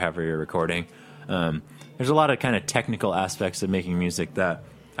or whatever, however you're recording. There's a lot of kind of technical aspects of making music that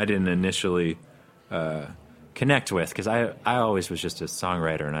I didn't initially connect with, because I always was just a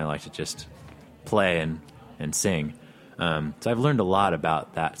songwriter and I like to just play and sing. So I've learned a lot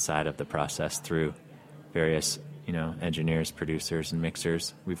about that side of the process through various, engineers, producers, and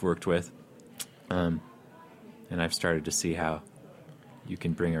mixers we've worked with. And I've started to see how you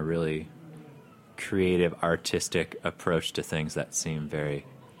can bring a really creative, artistic approach to things that seem very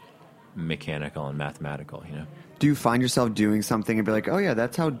mechanical and mathematical, Do you find yourself doing something and be like, oh yeah,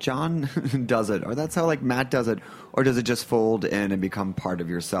 that's how John does it, or that's how like Matt does it, or does it just fold in and become part of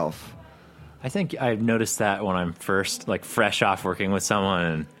yourself? I think I've noticed that when I'm first, like, fresh off working with someone,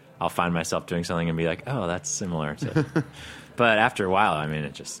 and I'll find myself doing something and be like, oh, that's similar to... But after a while, I mean,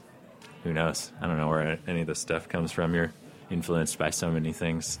 it just... Who knows? I don't know where any of this stuff comes from. You're influenced by so many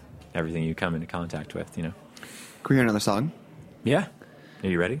things, everything you come into contact with, Can we hear another song? Yeah. Are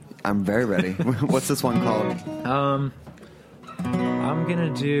you ready? I'm very ready. What's this one called? I'm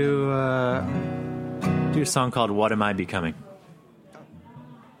going to do a song called What Am I Becoming?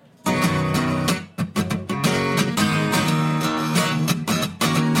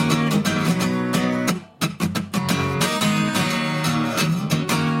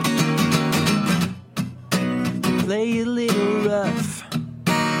 Play a little rough,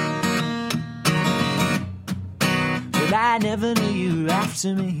 but I never knew you were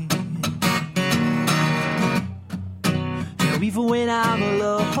after me. Now even when I'm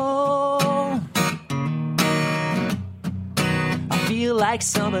alone, I feel like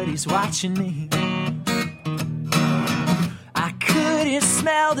somebody's watching me. I couldn't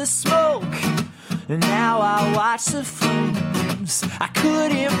smell the smoke, and now I watch the flames. I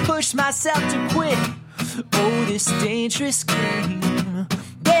couldn't push myself to quit. Oh, this dangerous game.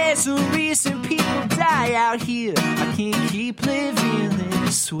 There's a reason people die out here. I can't keep living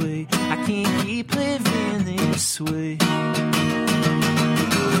this way. I can't keep living this way.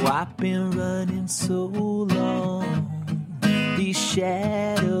 Oh, I've been running so long. These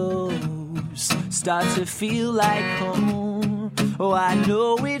shadows start to feel like home. Oh, I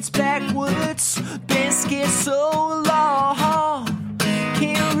know it's backwards. Been scared so long.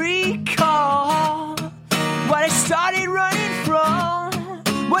 Can't recall what I started running from.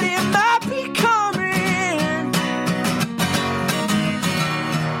 What am I becoming?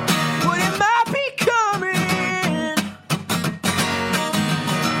 What am I becoming?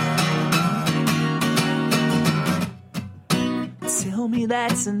 Tell me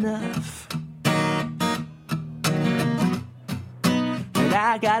that's enough. But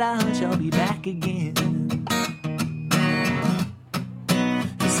I got a hunch I'll be back again.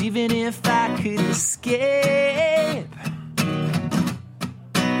 Even if I could escape,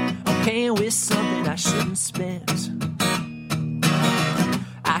 I'm paying with something I shouldn't spend.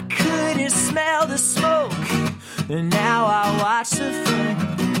 I couldn't smell the smoke, and now I watch the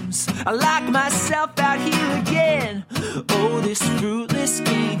flames. I lock myself out here again. Oh, this fruitless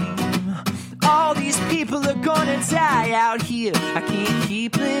game. All these people are gonna die out here. I can't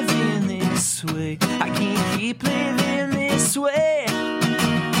keep living this way. I can't keep living this way.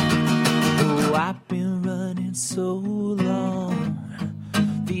 Oh, I've been running so long.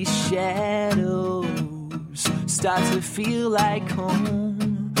 These shadows start to feel like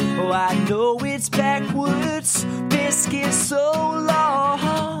home. Oh, I know it's backwards. Been scared so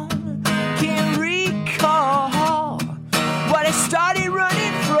long. Can't recall what I started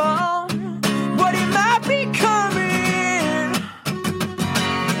running from. What am I becoming?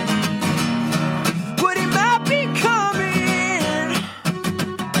 What am I becoming?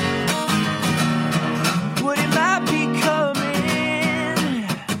 What am I becoming?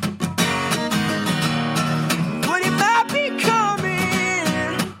 What am I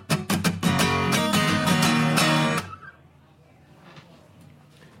becoming?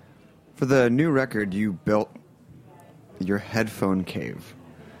 For the new record, you built your headphone cave.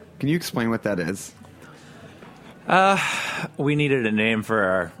 Can you explain what that is? We needed a name for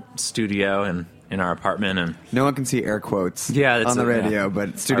our studio and in our apartment, and No one can see air quotes yeah, on the radio,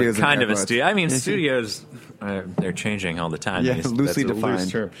 but studios are kind are of a studio. I mean, studios They're changing all the time. Yeah, That's loosely a loose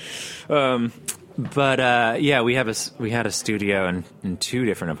defined. term. But we had a studio in 2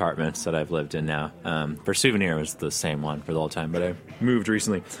 different apartments that I've lived in now. For Souvenir, it was the same one for the whole time, but I moved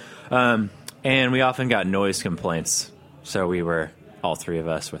recently. And we often got noise complaints, so we were, all 3 of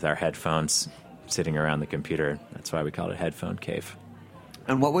us, with our headphones sitting around the computer. That's why we called it Headphone Cave.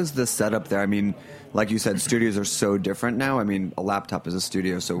 And what was the setup there? I mean, like you said, studios are so different now. I mean, a laptop is a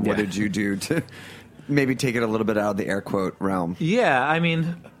studio, so what did you do to maybe take it a little bit out of the air quote realm? Yeah, I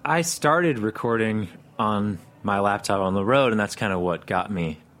mean, I started recording on my laptop on the road, and that's kind of what got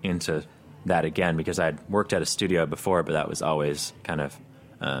me into that again, because I'd worked at a studio before, but that was always kind of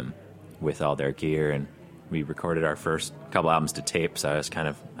with all their gear, and we recorded our first couple albums to tape, so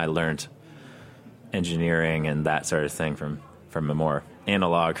I learned engineering and that sort of thing from a more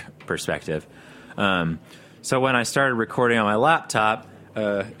analog perspective. So when I started recording on my laptop,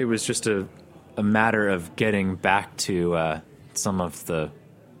 it was just a matter of getting back to some of the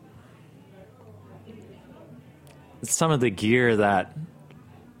gear that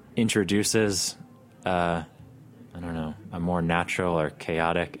introduces a more natural or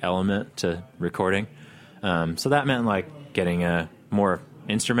chaotic element to recording. So that meant like getting more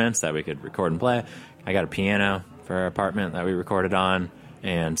instruments that we could record and play. I got a piano for our apartment that we recorded on,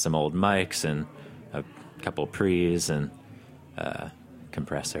 and some old mics and a couple pre's and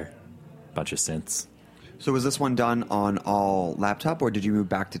compressor, bunch of synths. So was this one done on all laptop, or did you move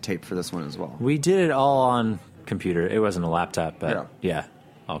back to tape for this one as well? We did it all on computer. It wasn't a laptop, but yeah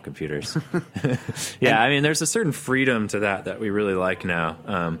all computers. I mean, there's a certain freedom to that we really like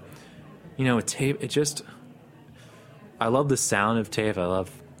now. With tape, I love the sound of tape. I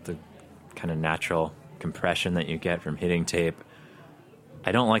love the kind of natural compression that you get from hitting tape.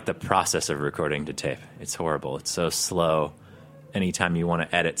 I don't like the process of recording to tape. It's horrible. It's so slow. Anytime you want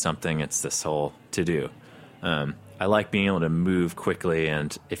to edit something, it's this whole to-do. I like being able to move quickly,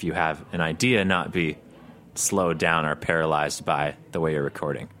 and if you have an idea, not be slowed down or paralyzed by the way you're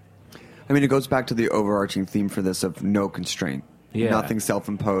recording. I mean, it goes back to the overarching theme for this of no constraint. Yeah. Nothing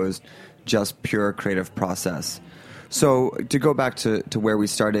self-imposed, just pure creative process. So to go back to where we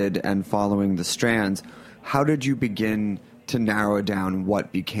started and following the strands, how did you begin to narrow down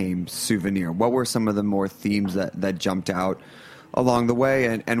what became Souvenir? What were some of the more themes that jumped out along the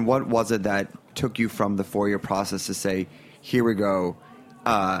way? And what was it that took you from the 4-year process to say, here we go,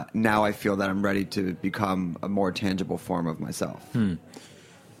 now I feel that I'm ready to become a more tangible form of myself?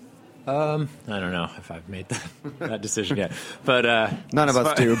 I don't know if I've made that decision yet, but none of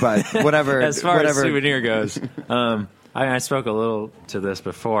us do. But whatever. As far as Souvenir goes, I spoke a little to this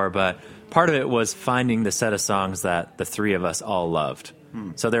before, but part of it was finding the set of songs that the 3 of us all loved.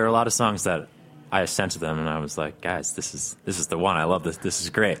 So there are a lot of songs that I sent to them, and I was like, guys, this is the one. I love this. This is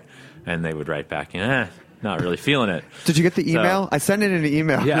great. And they would write back, not really feeling it. Did you get the email? I sent it in an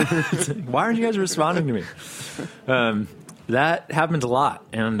email. Yeah. Why aren't you guys responding to me? That happened a lot,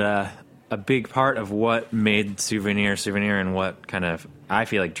 and a big part of what made Souvenir, and what kind of, I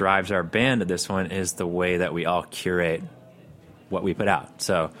feel like, drives our band at this one is the way that we all curate what we put out.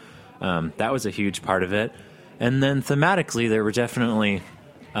 So that was a huge part of it. And then thematically, there were definitely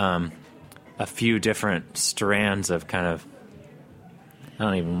a few different strands of kind of,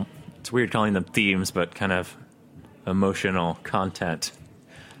 it's weird calling them themes, but kind of emotional content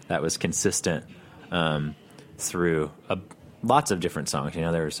that was consistent through lots of different songs.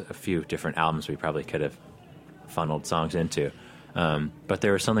 There's a few different albums we probably could have funneled songs into. But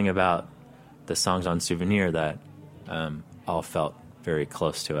there was something about the songs on Souvenir that all felt very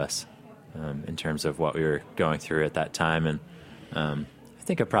close to us in terms of what we were going through at that time. And I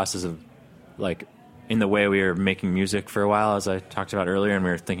think a process of, like, in the way we were making music for a while, as I talked about earlier, and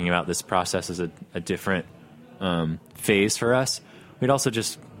we were thinking about this process as a different phase for us. We'd also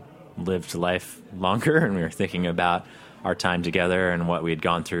just lived life longer, and we were thinking about our time together and what we had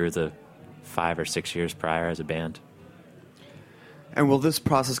gone through the 5 or 6 years prior as a band. And will this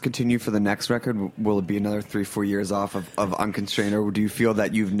process continue for the next record? Will it be another 3-4 years off of Unconstrained, or do you feel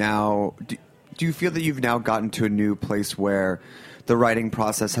that you've now gotten to a new place where the writing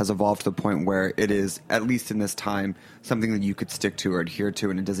process has evolved to the point where it is, at least in this time, something that you could stick to or adhere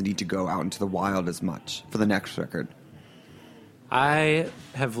to, and it doesn't need to go out into the wild as much for the next record? I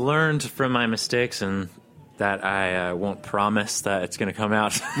have learned from my mistakes, and that I won't promise that it's going to come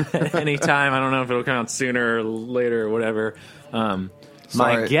out at any time. I don't know if it'll come out sooner or later or whatever.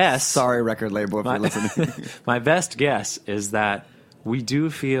 My guess... Sorry, record label, if you're listening. My best guess is that we do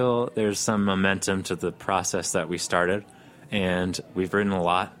feel there's some momentum to the process that we started, and we've written a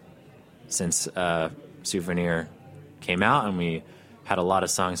lot since Souvenir came out, and we had a lot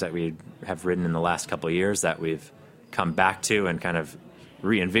of songs that we have written in the last couple of years that we've come back to and kind of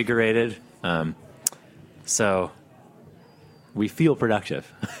reinvigorated. So we feel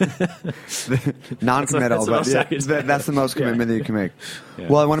productive. Non-committal, but that's the most commitment that you can make. Yeah.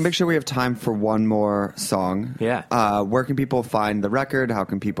 Well, I want to make sure we have time for one more song. Yeah. Where can people find the record? How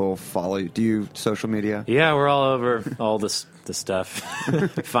can people follow you? Do you social media? Yeah, we're all over all the stuff.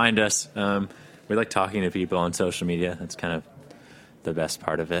 Find us. We like talking to people on social media. That's kind of the best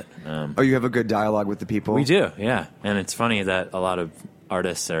part of it. You have a good dialogue with the people? We do, yeah. And it's funny that a lot of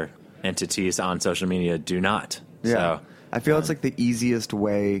artists or entities on social media do not. Yeah. So, I feel it's like the easiest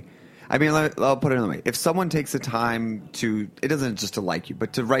way. I mean, I'll put it another way. If someone takes the time it doesn't just to like you,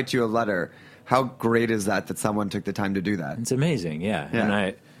 but to write you a letter, how great is that someone took the time to do that? it's amazing, yeah. And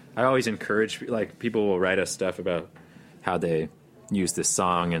I always encourage, like, people will write us stuff about how they use this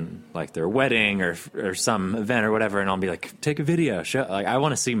song in, like, their wedding or some event or whatever, and I'll be like, take a video, show. Like, I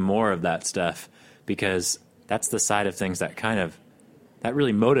want to see more of that stuff, because that's the side of things that that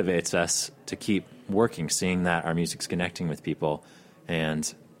really motivates us to keep working, seeing that our music's connecting with people.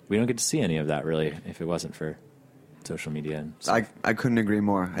 And we don't get to see any of that, really, if it wasn't for social media. And stuff. I couldn't agree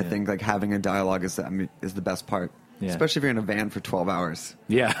more. I think like having a dialogue is the best part, especially if you're in a van for 12 hours.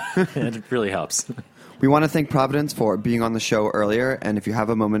 Yeah, it really helps. We want to thank Providence for being on the show earlier, and if you have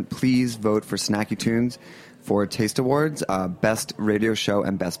a moment, please vote for Snacky Tunes for Taste Awards, Best Radio Show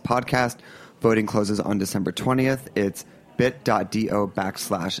and Best Podcast. Voting closes on December 20th. It's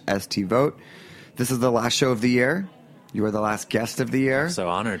bit.do/STVote. This is the last show of the year. You are the last guest of the year. So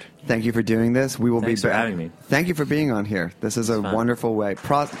honored. Thank you for doing this. We will Thanks be back. for having me. Thank you for being on here. This is a wonderful way.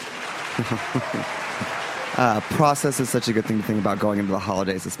 Process is such a good thing to think about going into the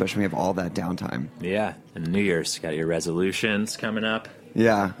holidays, especially when we have all that downtime. Yeah, and New Year's, got your resolutions coming up.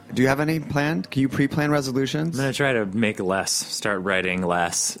 Yeah. Do you have any planned? Can you pre-plan resolutions? I'm going to try to make less, start writing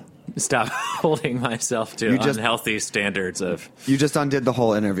less, stop holding myself to unhealthy standards of... You just undid the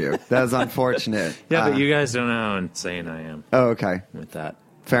whole interview. That is unfortunate. Yeah, but you guys don't know how insane I am. Oh, okay. With that.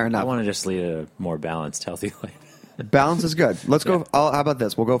 Fair enough. I want to just lead a more balanced, healthy life. Balance is good. Let's go. How about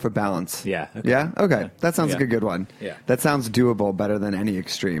this? We'll go for balance. Yeah. Okay. Yeah? Okay. That sounds like a good one. Yeah. That sounds doable, better than any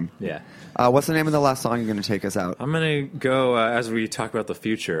extreme. Yeah. What's the name of the last song you're going to take us out? I'm going to go, as we talk about the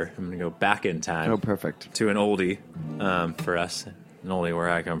future, I'm going to go back in time. Oh, perfect. To an oldie for us, an oldie where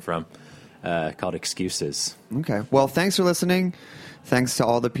I come from, called Excuses. Okay. Well, thanks for listening. Thanks to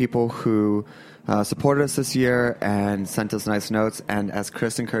all the people who supported us this year and sent us nice notes. And as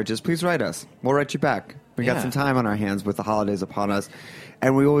Chris encourages, please write us. We'll write you back. We got some time on our hands with the holidays upon us.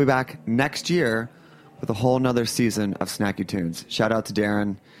 And we will be back next year with a whole nother season of Snacky Tunes. Shout out to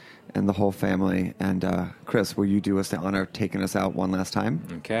Darren and the whole family. And Chris, will you do us the honor of taking us out one last time?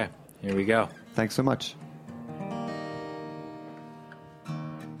 Okay. Here we go. Thanks so much.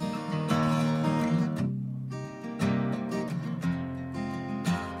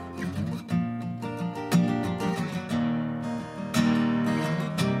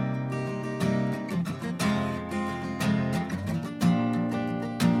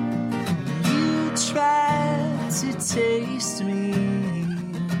 Taste me,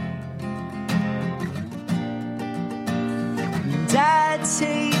 and I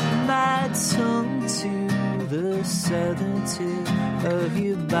take my tongue to the southern tip of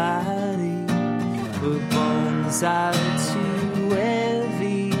your body, but bones are too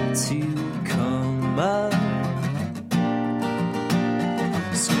heavy to come up,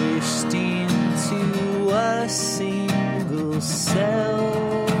 squished into a single cell.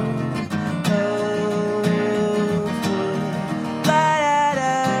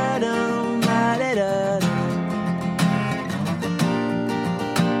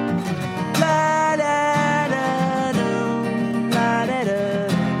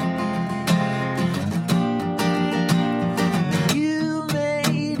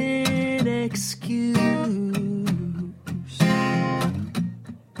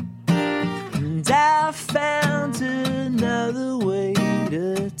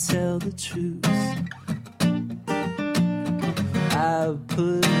 I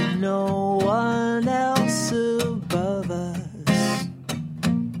put no one else above us.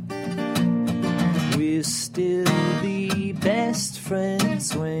 We'll still be best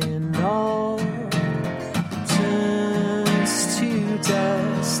friends when all turns to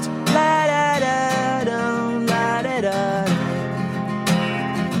dust. La da da dum, la da da.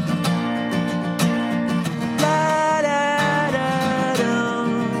 La da da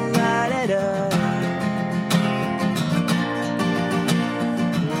dum, la da da.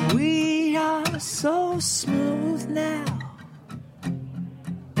 We are so smooth now.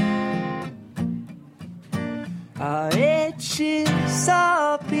 Our edges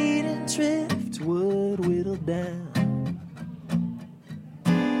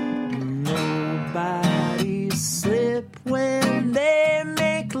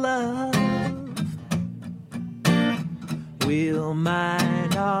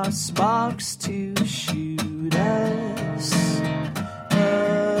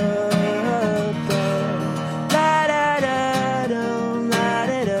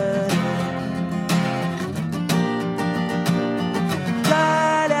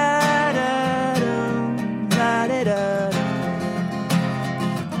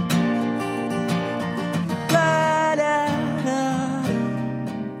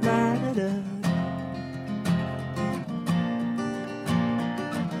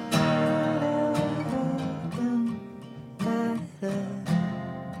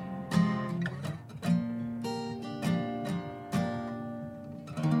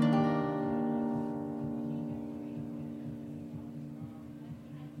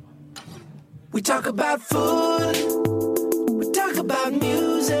We talk about food, we talk about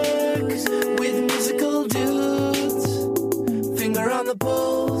music with musical dudes. Finger on the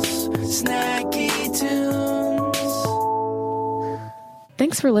pulse, Snacky Tunes.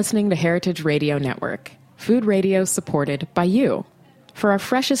 Thanks for listening to Heritage Radio Network, food radio supported by you. For our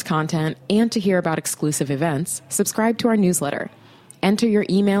freshest content and to hear about exclusive events, subscribe to our newsletter. Enter your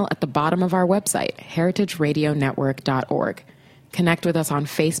email at the bottom of our website, heritageradionetwork.org. Connect with us on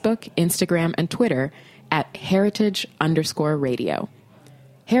Facebook, Instagram, and Twitter at heritage_radio.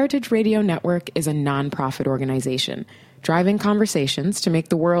 Heritage Radio Network is a nonprofit organization driving conversations to make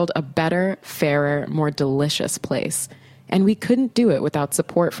the world a better, fairer, more delicious place. And we couldn't do it without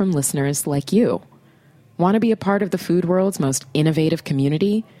support from listeners like you. Want to be a part of the food world's most innovative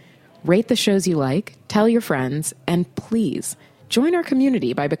community? Rate the shows you like, tell your friends, and please join our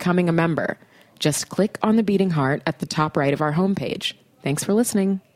community by becoming a member. Just click on the beating heart at the top right of our homepage. Thanks for listening.